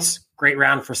 Great points. Great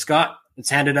round for Scott. Let's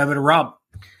hand it over to Rob.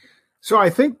 So I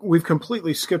think we've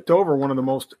completely skipped over one of the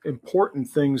most important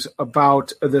things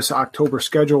about this October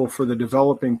schedule for the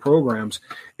developing programs.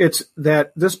 It's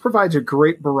that this provides a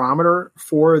great barometer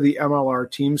for the MLR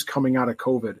teams coming out of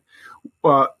COVID.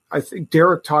 I think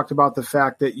Derek talked about the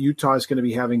fact that Utah is going to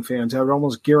be having fans. I would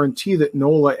almost guarantee that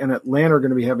NOLA and Atlanta are going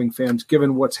to be having fans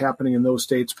given what's happening in those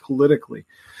states politically.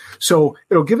 So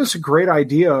it'll give us a great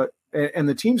idea, and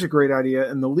the team's a great idea,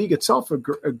 and the league itself a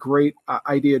great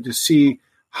idea to see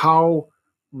how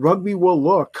rugby will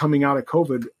look coming out of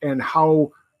COVID and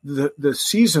how the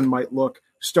season might look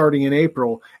starting in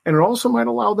April. And it also might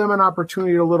allow them an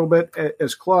opportunity a little bit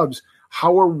as clubs.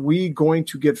 How are we going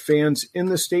to get fans in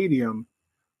the stadium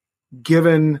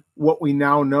given what we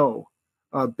now know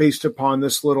based upon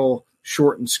this little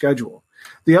shortened schedule?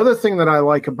 The other thing that I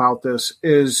like about this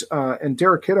is, and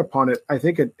Derek hit upon it, I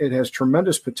think it has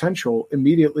tremendous potential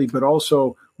immediately, but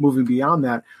also moving beyond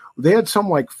that. They had some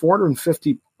like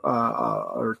 450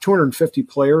 or 250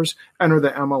 players enter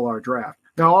the MLR draft.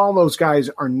 Now, all those guys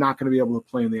are not going to be able to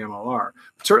play in the MLR,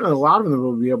 but certainly a lot of them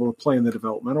will be able to play in the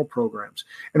developmental programs.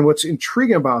 And what's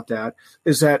intriguing about that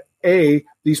is that, A,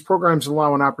 these programs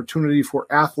allow an opportunity for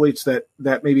athletes that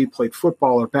maybe played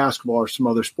football or basketball or some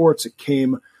other sports that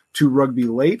came to rugby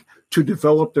late to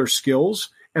develop their skills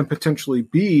and potentially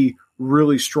be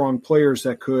really strong players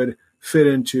that could fit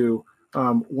into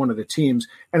one of the teams.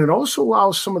 And it also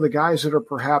allows some of the guys that are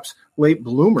perhaps late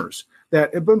bloomers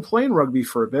that have been playing rugby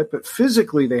for a bit, but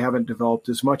physically they haven't developed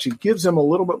as much. It gives them a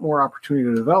little bit more opportunity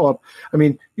to develop. I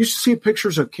mean, you should see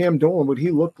pictures of Cam Dolan, what he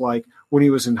looked like when he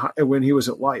was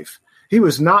at Life. He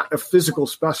was not a physical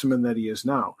specimen that he is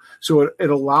now. So it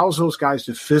allows those guys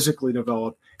to physically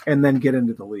develop and then get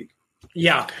into the league.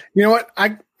 Yeah. You know what?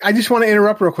 I just want to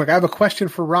interrupt real quick. I have a question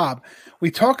for Rob.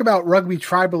 We talk about rugby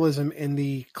tribalism in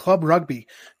the club rugby.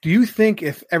 Do you think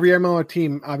if every MLR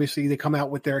team, obviously they come out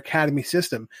with their academy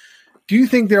system, do you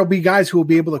think there'll be guys who will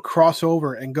be able to cross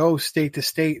over and go state to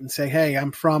state and say, hey,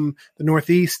 I'm from the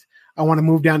Northeast. I want to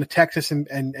move down to Texas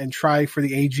and try for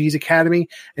the AG's academy.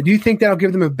 And do you think that'll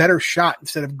give them a better shot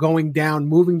instead of going down,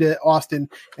 moving to Austin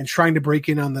and trying to break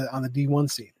in on the D1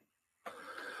 scene?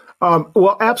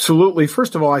 Well, absolutely.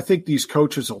 First of all, I think these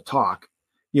coaches will talk.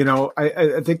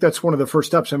 I think that's one of the first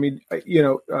steps. I mean,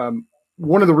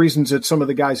 one of the reasons that some of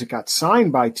the guys that got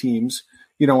signed by teams,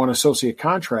 on associate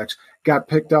contracts got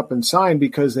picked up and signed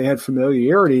because they had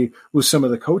familiarity with some of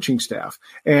the coaching staff.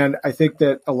 And I think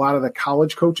that a lot of the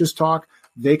college coaches talk.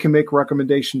 They can make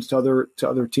recommendations to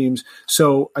other teams.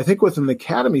 So I think within the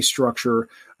academy structure,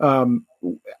 I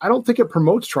don't think it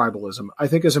promotes tribalism. I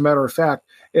think, as a matter of fact,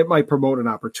 it might promote an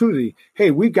opportunity.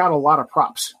 Hey, we've got a lot of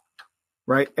props,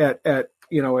 right, at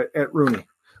Rooney.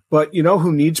 But you know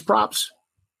who needs props?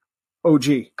 OG.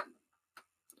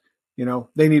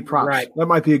 They need props. Right. That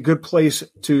might be a good place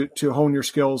to hone your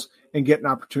skills and get an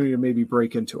opportunity to maybe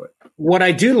break into it. What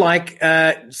I do like,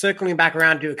 circling back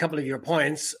around to a couple of your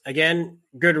points, again,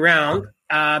 good round.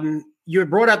 You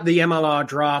had brought up the MLR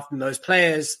draft and those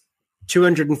players,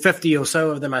 250 or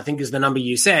so of them, I think is the number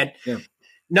you said. Yeah.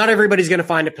 Not everybody's going to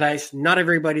find a place. Not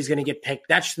everybody's going to get picked.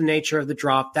 That's the nature of the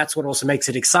draft. That's what also makes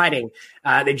it exciting,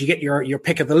 that you get your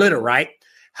pick of the litter, right?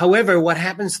 However, what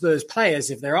happens to those players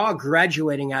if they are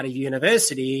graduating out of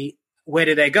university? where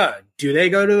do they go? Do they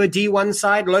go to a D1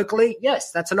 side locally?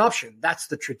 Yes, that's an option. That's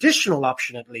the traditional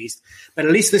option, at least. But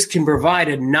at least this can provide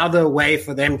another way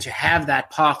for them to have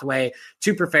that pathway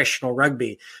to professional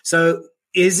rugby. So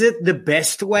is it the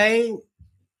best way?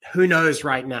 Who knows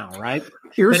right now, right?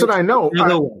 Here's what I know.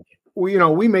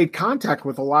 We made contact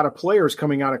with a lot of players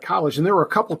coming out of college, and there were a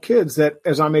couple kids that,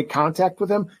 as I made contact with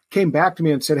them, came back to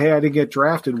me and said, "Hey, I didn't get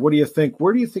drafted. What do you think?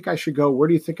 Where do you think I should go? Where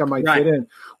do you think I might fit in?"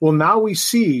 Well, now we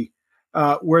see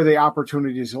where the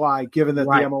opportunities lie, given that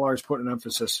the MLR is putting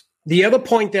emphasis. The other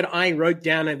point that I wrote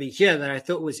down over here that I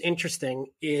thought was interesting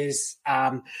is,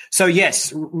 so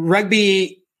yes,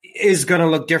 rugby is going to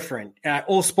look different.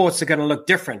 All sports are going to look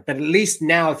different, but at least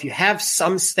now, if you have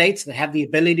some states that have the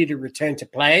ability to return to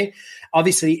play,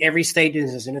 obviously every state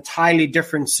is an entirely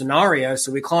different scenario.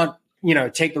 So we can't,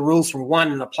 take the rules from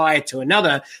one and apply it to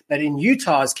another. But in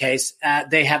Utah's case,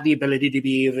 they have the ability to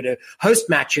be able to host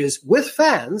matches with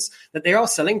fans that they are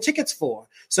selling tickets for.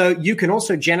 So you can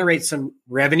also generate some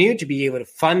revenue to be able to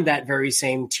fund that very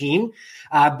same team.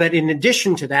 But in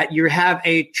addition to that, you have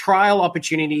a trial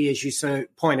opportunity, as you so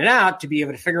pointed out, to be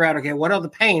able to figure out, okay, what are the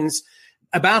pains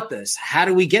about this? How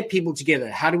do we get people together?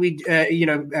 How do we,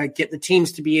 get the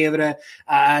teams to be able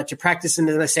to practice in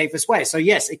the safest way? So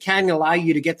yes, it can allow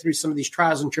you to get through some of these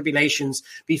trials and tribulations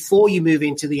before you move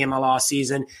into the MLR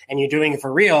season, and you're doing it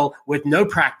for real with no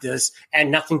practice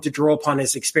and nothing to draw upon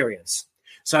as experience.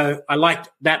 So I liked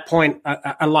that point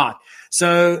a lot.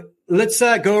 So let's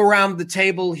go around the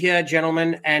table here,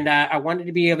 gentlemen, and I wanted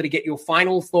to be able to get your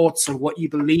final thoughts on what you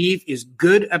believe is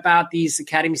good about these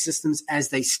academy systems as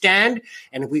they stand.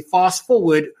 And if we fast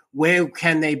forward, where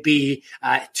can they be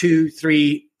 2,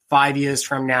 3, 5 years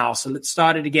from now? So let's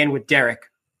start it again with Derek.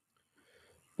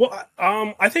 Well,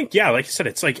 I think, like you said,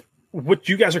 it's like what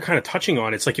you guys are kind of touching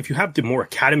on. It's like if you have the more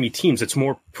academy teams, it's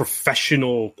more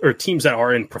professional, or teams that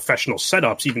are in professional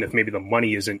setups, even if maybe the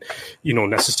money isn't,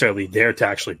 necessarily there to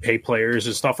actually pay players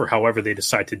and stuff, or however they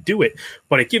decide to do it.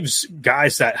 But it gives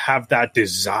guys that have that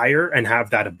desire and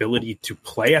have that ability to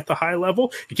play at the high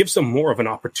level, it gives them more of an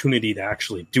opportunity to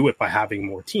actually do it by having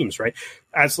more teams, right?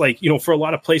 As like, for a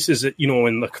lot of places, in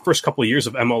the first couple of years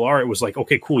of MLR, it was like,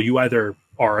 okay, cool, you either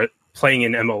are playing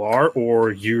in MLR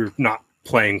or you're not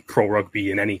playing pro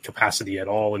rugby in any capacity at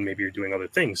all, and maybe you're doing other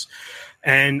things.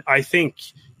 And I think,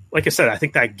 like I said, I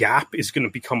think that gap is going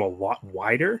to become a lot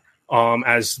wider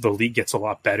as the league gets a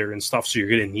lot better and stuff. So you're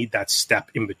going to need that step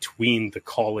in between the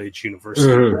college,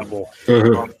 university level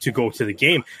to go to the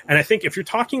game. And I think if you're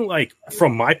talking like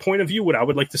from my point of view, what I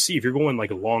would like to see if you're going like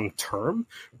long term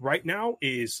right now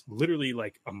is literally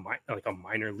like a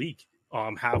minor league.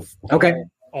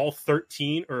 All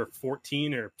 13 or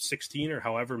 14 or 16 or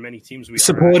however many teams we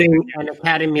supporting an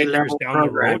academy level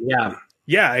program.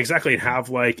 Yeah, exactly. And have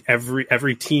like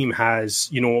every team has,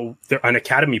 an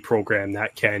academy program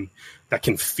that can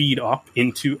feed up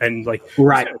into, and like,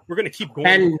 right. We're going to keep going.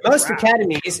 And most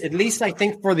academies, at least I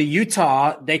think for the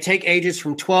Utah, they take ages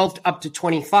from 12 up to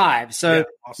 25. So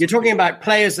you're talking about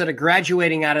players that are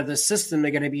graduating out of the system.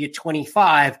 They're going to be at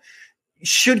 25.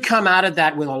 Should come out of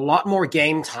that with a lot more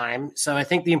game time. So I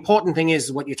think the important thing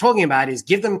is what you're talking about is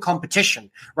give them competition.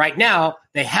 Right now,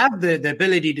 they have the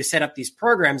ability to set up these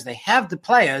programs. They have the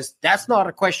players. That's not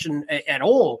a question at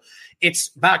all.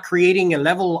 It's about creating a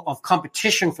level of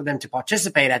competition for them to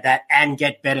participate at that and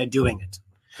get better doing it.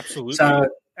 Absolutely. So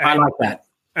I like that.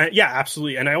 Yeah,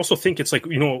 absolutely. And I also think it's like,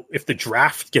 if the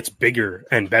draft gets bigger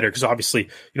and better, because obviously,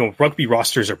 rugby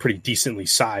rosters are pretty decently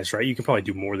sized, right? You can probably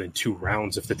do more than 2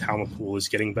 rounds if the talent pool is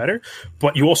getting better,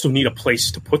 but you also need a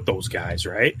place to put those guys,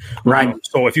 right? Right.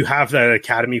 So if you have that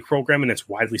academy program and it's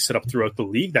widely set up throughout the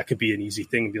league, that could be an easy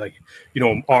thing. Be like,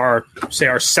 our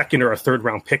second or our third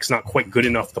round pick's not quite good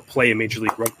enough to play in Major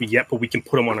League Rugby yet, but we can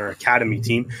put him on our academy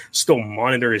team, still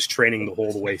monitor his training the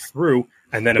whole way through,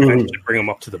 and then eventually bring them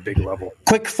up to the big level.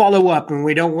 Quick follow-up, and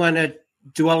we don't want to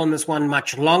dwell on this one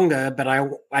much longer, but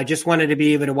I just wanted to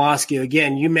be able to ask you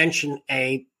again. You mentioned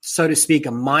so to speak,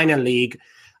 a minor league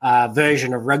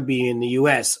version of rugby in the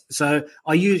US. So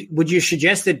would you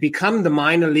suggest it become the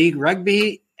minor league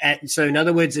rugby? So in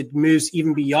other words, it moves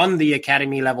even beyond the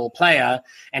academy level player,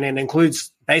 and it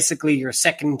includes basically your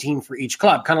second team for each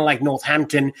club, kind of like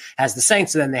Northampton has the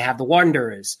Saints, and then they have the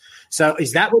Wanderers. So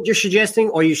is that what you're suggesting,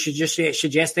 or you should just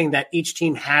suggesting that each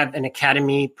team have an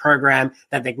academy program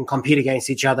that they can compete against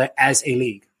each other as a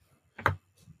league?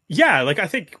 Yeah, like I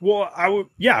think, I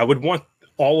would want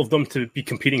all of them to be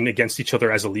competing against each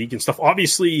other as a league and stuff.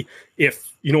 Obviously,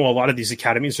 if a lot of these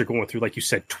academies are going through, like you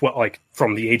said,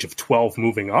 from the age of 12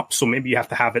 moving up, so maybe you have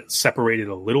to have it separated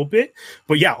a little bit.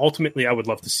 But yeah, ultimately, I would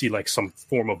love to see like some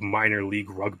form of minor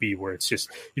league rugby where it's just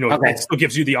it still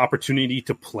gives you the opportunity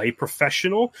to play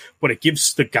professional, but it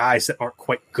gives the guys that aren't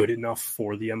quite good enough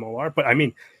for the MLR. But I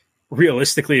mean,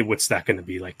 realistically, what's that going to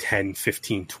be like 10,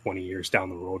 15, 20 years down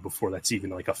the road before that's even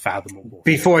like a fathomable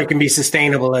before it can be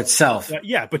sustainable itself?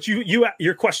 Yeah, but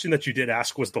your question that you did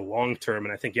ask was the long term,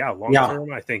 and I think long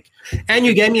term, I think. And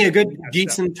you gave me a good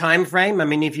decent time frame. I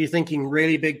mean, if you're thinking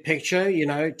really big picture,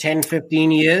 10,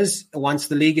 15 years once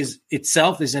the league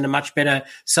itself is in a much better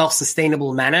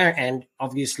self-sustainable manner and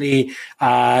obviously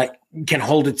can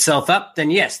hold itself up, then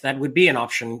yes, that would be an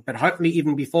option. But hopefully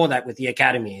even before that with the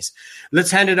academies.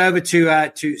 Let's hand it over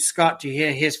to Scott to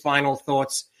hear his final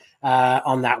thoughts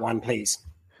on that one, please.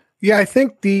 Yeah, I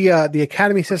think the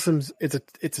academy systems, it's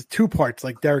a two parts,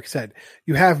 like Derek said.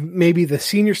 You have maybe the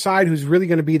senior side who's really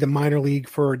going to be the minor league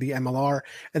for the MLR,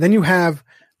 and then you have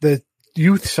the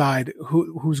youth side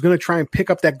who's going to try and pick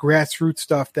up that grassroots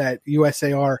stuff that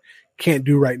USAR can't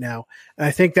do right now. And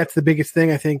I think that's the biggest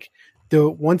thing. I think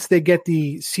once they get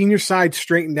the senior side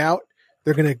straightened out,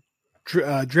 they're going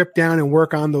to drip down and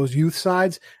work on those youth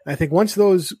sides. And I think once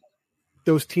those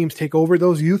teams take over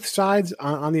those youth sides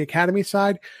on the academy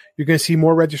side, you're going to see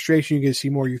more registration. You're going to see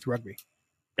more youth rugby.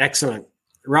 Excellent.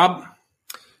 Rob?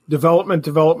 Development.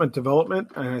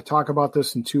 And I talk about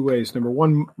this in two ways. Number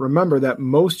one, remember that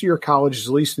most of your colleges,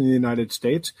 at least in the United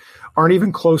States, aren't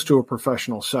even close to a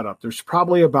professional setup. There's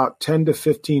probably about 10 to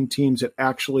 15 teams that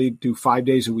actually do 5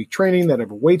 days a week training, that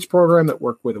have a weights program, that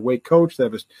work with a weight coach,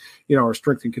 that have a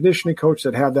strength and conditioning coach,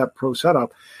 that have that pro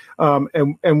setup.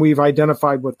 And we've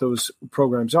identified what those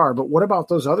programs are. But what about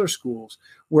those other schools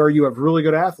where you have really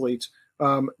good athletes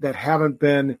that haven't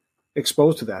been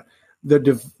exposed to that?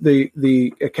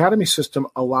 The academy system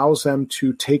allows them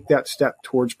to take that step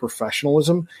towards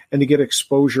professionalism and to get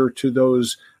exposure to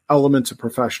those elements of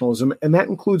professionalism. And that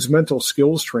includes mental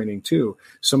skills training too.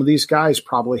 Some of these guys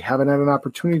probably haven't had an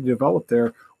opportunity to develop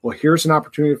there. Well, here's an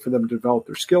opportunity for them to develop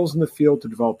their skills in the field, to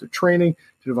develop their training,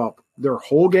 to develop their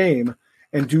whole game,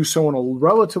 and do so in a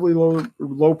relatively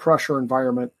low pressure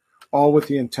environment, all with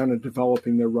the intent of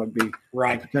developing their rugby.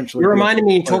 Right. You reminded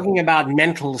me talking about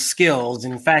mental skills.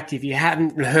 In fact, if you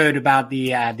haven't heard about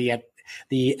the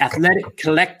Athletic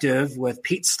Collective with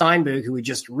Pete Steinberg, who we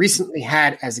just recently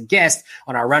had as a guest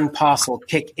on our Run, Pass, or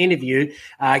Kick interview,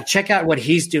 check out what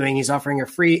he's doing. He's offering a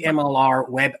free MLR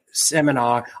web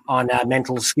seminar on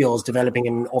mental skills, developing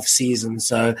in off season.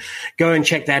 So go and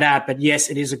check that out. But yes,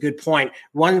 it is a good point.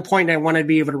 One point I want to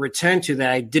be able to return to that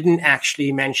I didn't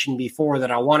actually mention before that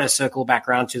I want to circle back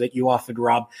around to that you offered,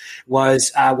 Rob,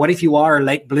 was what if you are a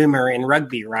late bloomer in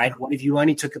rugby, right? What if you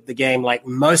only took up the game like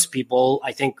most people,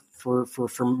 I think, for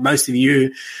most of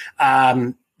you,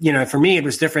 for me, it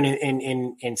was different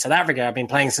in South Africa. I've been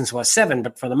playing since I was 7,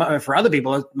 but for other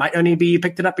people, it might only be you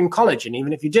picked it up in college. And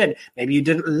even if you did, maybe you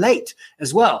did it late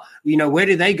as well. Where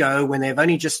do they go when they've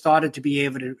only just started to be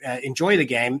able to enjoy the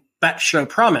game, but show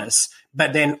promise,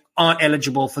 but then aren't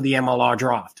eligible for the MLR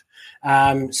draft?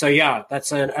 So yeah,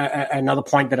 that's another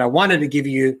point that I wanted to give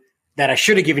you that I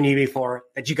should have given you before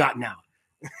that you got now.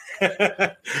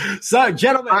 So,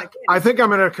 gentlemen, I think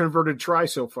I'm in a converted try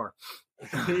so far.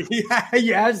 Yeah,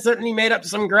 you have certainly made up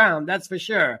some ground. That's for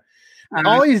sure.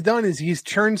 All he's done is he's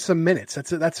churned some minutes.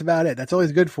 That's about it. That's all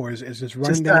he's good for is just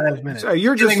running down those minutes.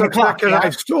 You're just upset because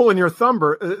I've stolen your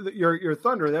thunder. Your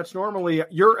thunder. That's normally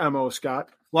your MO, Scott.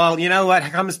 Well, you know what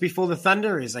comes before the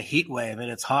thunder is a heat wave,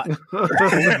 and it's hot.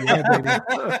 Yeah, baby.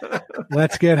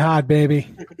 Let's get hot,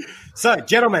 baby. So,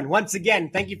 gentlemen, once again,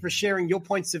 thank you for sharing your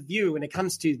points of view when it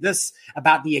comes to this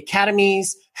about the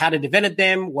academies, how to develop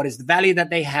them, what is the value that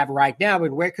they have right now,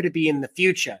 and where could it be in the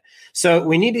future. So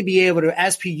we need to be able to,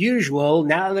 as per usual,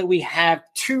 now that we have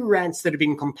 2 rants that have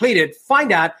been completed,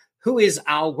 find out who is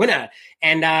our winner.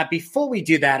 And before we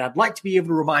do that, I'd like to be able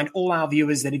to remind all our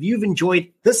viewers that if you've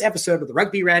enjoyed this episode of the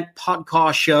Rugby Rant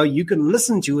podcast show, you can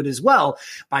listen to it as well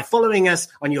by following us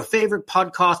on your favorite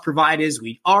podcast providers.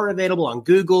 We are available on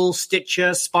Google,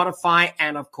 Stitcher, Spotify,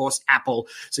 and of course, Apple.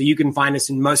 So you can find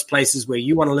us in most places where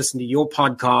you want to listen to your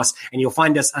podcast, and you'll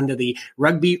find us under the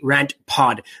Rugby Rant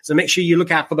pod. So make sure you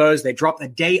look out for those. They drop the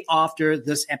day after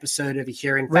this episode over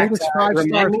here. In fact,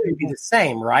 remind me to be the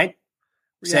same, right?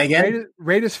 Say again.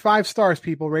 Rate us 5 stars,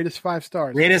 people. Rate us 5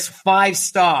 stars. Rate us 5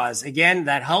 stars. Again,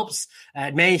 that helps.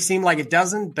 It may seem like it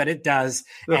doesn't, but it does.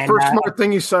 The first smart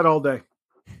thing you said all day.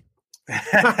 So,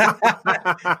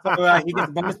 you get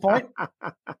the bonus point.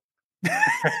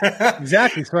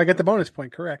 Exactly. So I get the bonus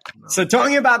point. Correct. So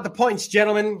talking about the points,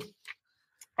 gentlemen,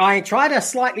 I tried a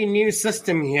slightly new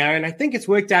system here, and I think it's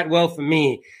worked out well for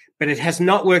me, but it has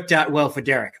not worked out well for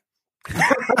Derek.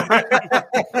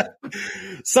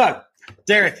 So,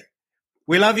 Derek,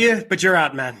 we love you, but you're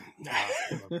out, man.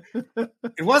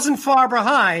 It wasn't far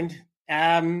behind,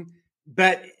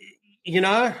 but,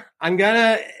 I'm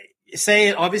going to say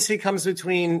it obviously comes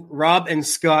between Rob and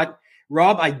Scott.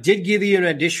 Rob, I did give you an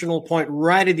additional point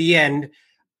right at the end,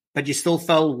 but you still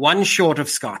fell one short of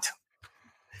Scott.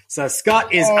 So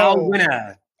Scott is our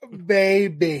winner.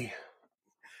 Baby.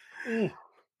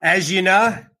 As you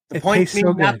know, the It point tastes means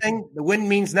so good. nothing. The win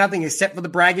means nothing except for the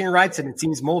bragging rights, and it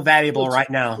seems more valuable right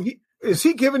now. Is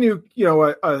he giving you,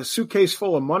 a suitcase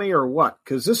full of money or what?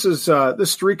 Because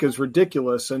this streak is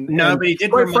ridiculous. And No, but he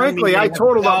did quite remind frankly, me I that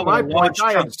totaled up my a large points.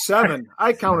 I had chunk. 7.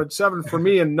 I counted 7 for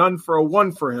me and none for a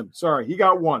 1 for him. Sorry, he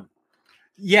got 1.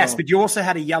 Yes, but you also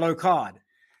had a yellow card.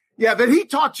 Yeah, that he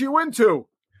talked you into.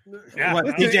 Yeah. What,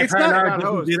 It's DJ not- Perrinara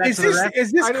didn't do that Is to the ref?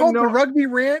 this I didn't called the know- Rugby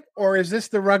Rant or is this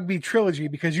the Rugby Trilogy?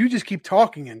 Because you just keep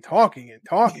talking and talking and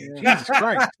talking. Jesus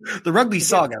Christ. The Rugby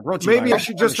Saga. Brought to you Maybe by I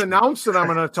should just announce that I'm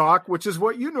going to talk, which is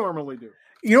what you normally do.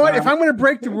 You know what? If I'm going to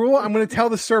break the rule, I'm going to tell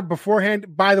the serve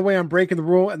beforehand, by the way, I'm breaking the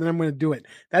rule, and then I'm going to do it.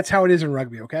 That's how it is in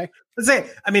rugby, okay? Let's say,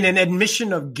 an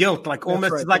admission of guilt, like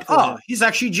almost right, like, that's right. he's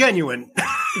actually genuine.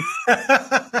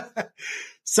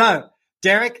 So,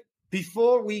 Derek,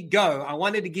 before we go, I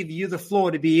wanted to give you the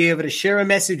floor to be able to share a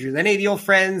message with any of your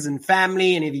friends and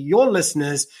family, any of your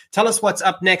listeners. Tell us what's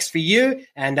up next for you,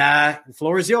 and the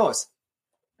floor is yours.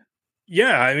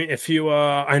 Yeah, I mean, if you,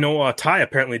 I know Ty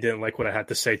apparently didn't like what I had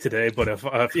to say today, but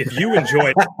if you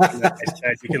enjoyed it, like I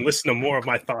said, you can listen to more of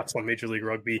my thoughts on Major League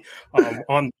Rugby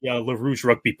on the Le Rouge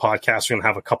Rugby podcast. We're going to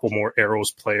have a couple more Arrows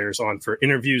players on for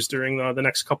interviews during the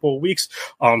next couple of weeks.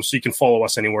 So you can follow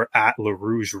us anywhere at Le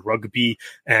Rouge Rugby.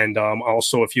 And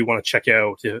also, if you want to check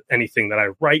out anything that I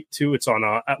write to, it's on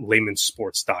at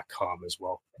laymansports.com as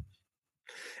well.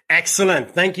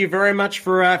 Excellent. Thank you very much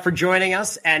for joining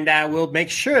us, and we'll make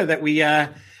sure that we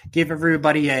give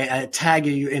everybody a tag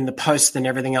in the post and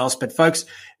everything else. But folks,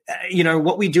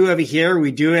 what we do over here,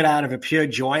 we do it out of a pure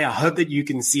joy. I hope that you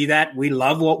can see that. We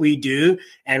love what we do,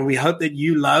 and we hope that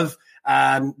you love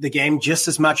the game just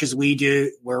as much as we do.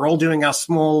 We're all doing our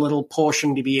small little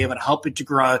portion to be able to help it to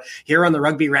grow. Here on the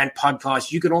Rugby Rant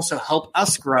podcast, you can also help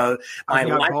us grow by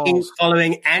liking, balls.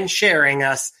 following, and sharing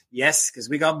us. Yes, because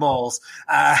we got balls.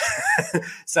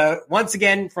 So once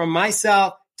again, from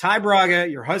myself, Ty Braga,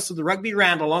 your host of the Rugby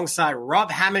Rant, alongside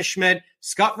Rob Hammerschmidt,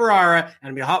 Scott Ferrara, and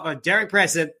on behalf of Derek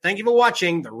Pressett, thank you for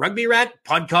watching the Rugby Rant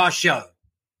podcast show.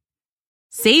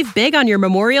 Save big on your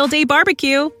Memorial Day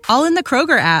barbecue, all in the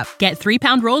Kroger app. Get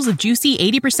 3-pound rolls of juicy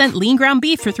 80% lean ground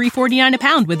beef for $3.49 a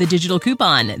pound with a digital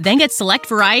coupon. Then get select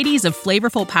varieties of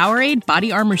flavorful Powerade,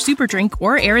 Body Armor Super Drink,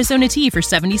 or Arizona tea for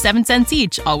 77 cents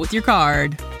each, all with your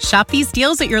card. Shop these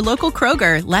deals at your local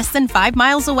Kroger, less than 5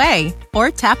 miles away.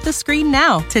 Or tap the screen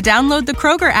now to download the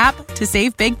Kroger app to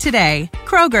save big today.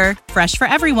 Kroger, fresh for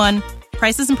everyone.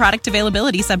 Prices and product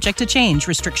availability subject to change.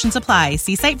 Restrictions apply.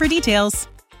 See site for details.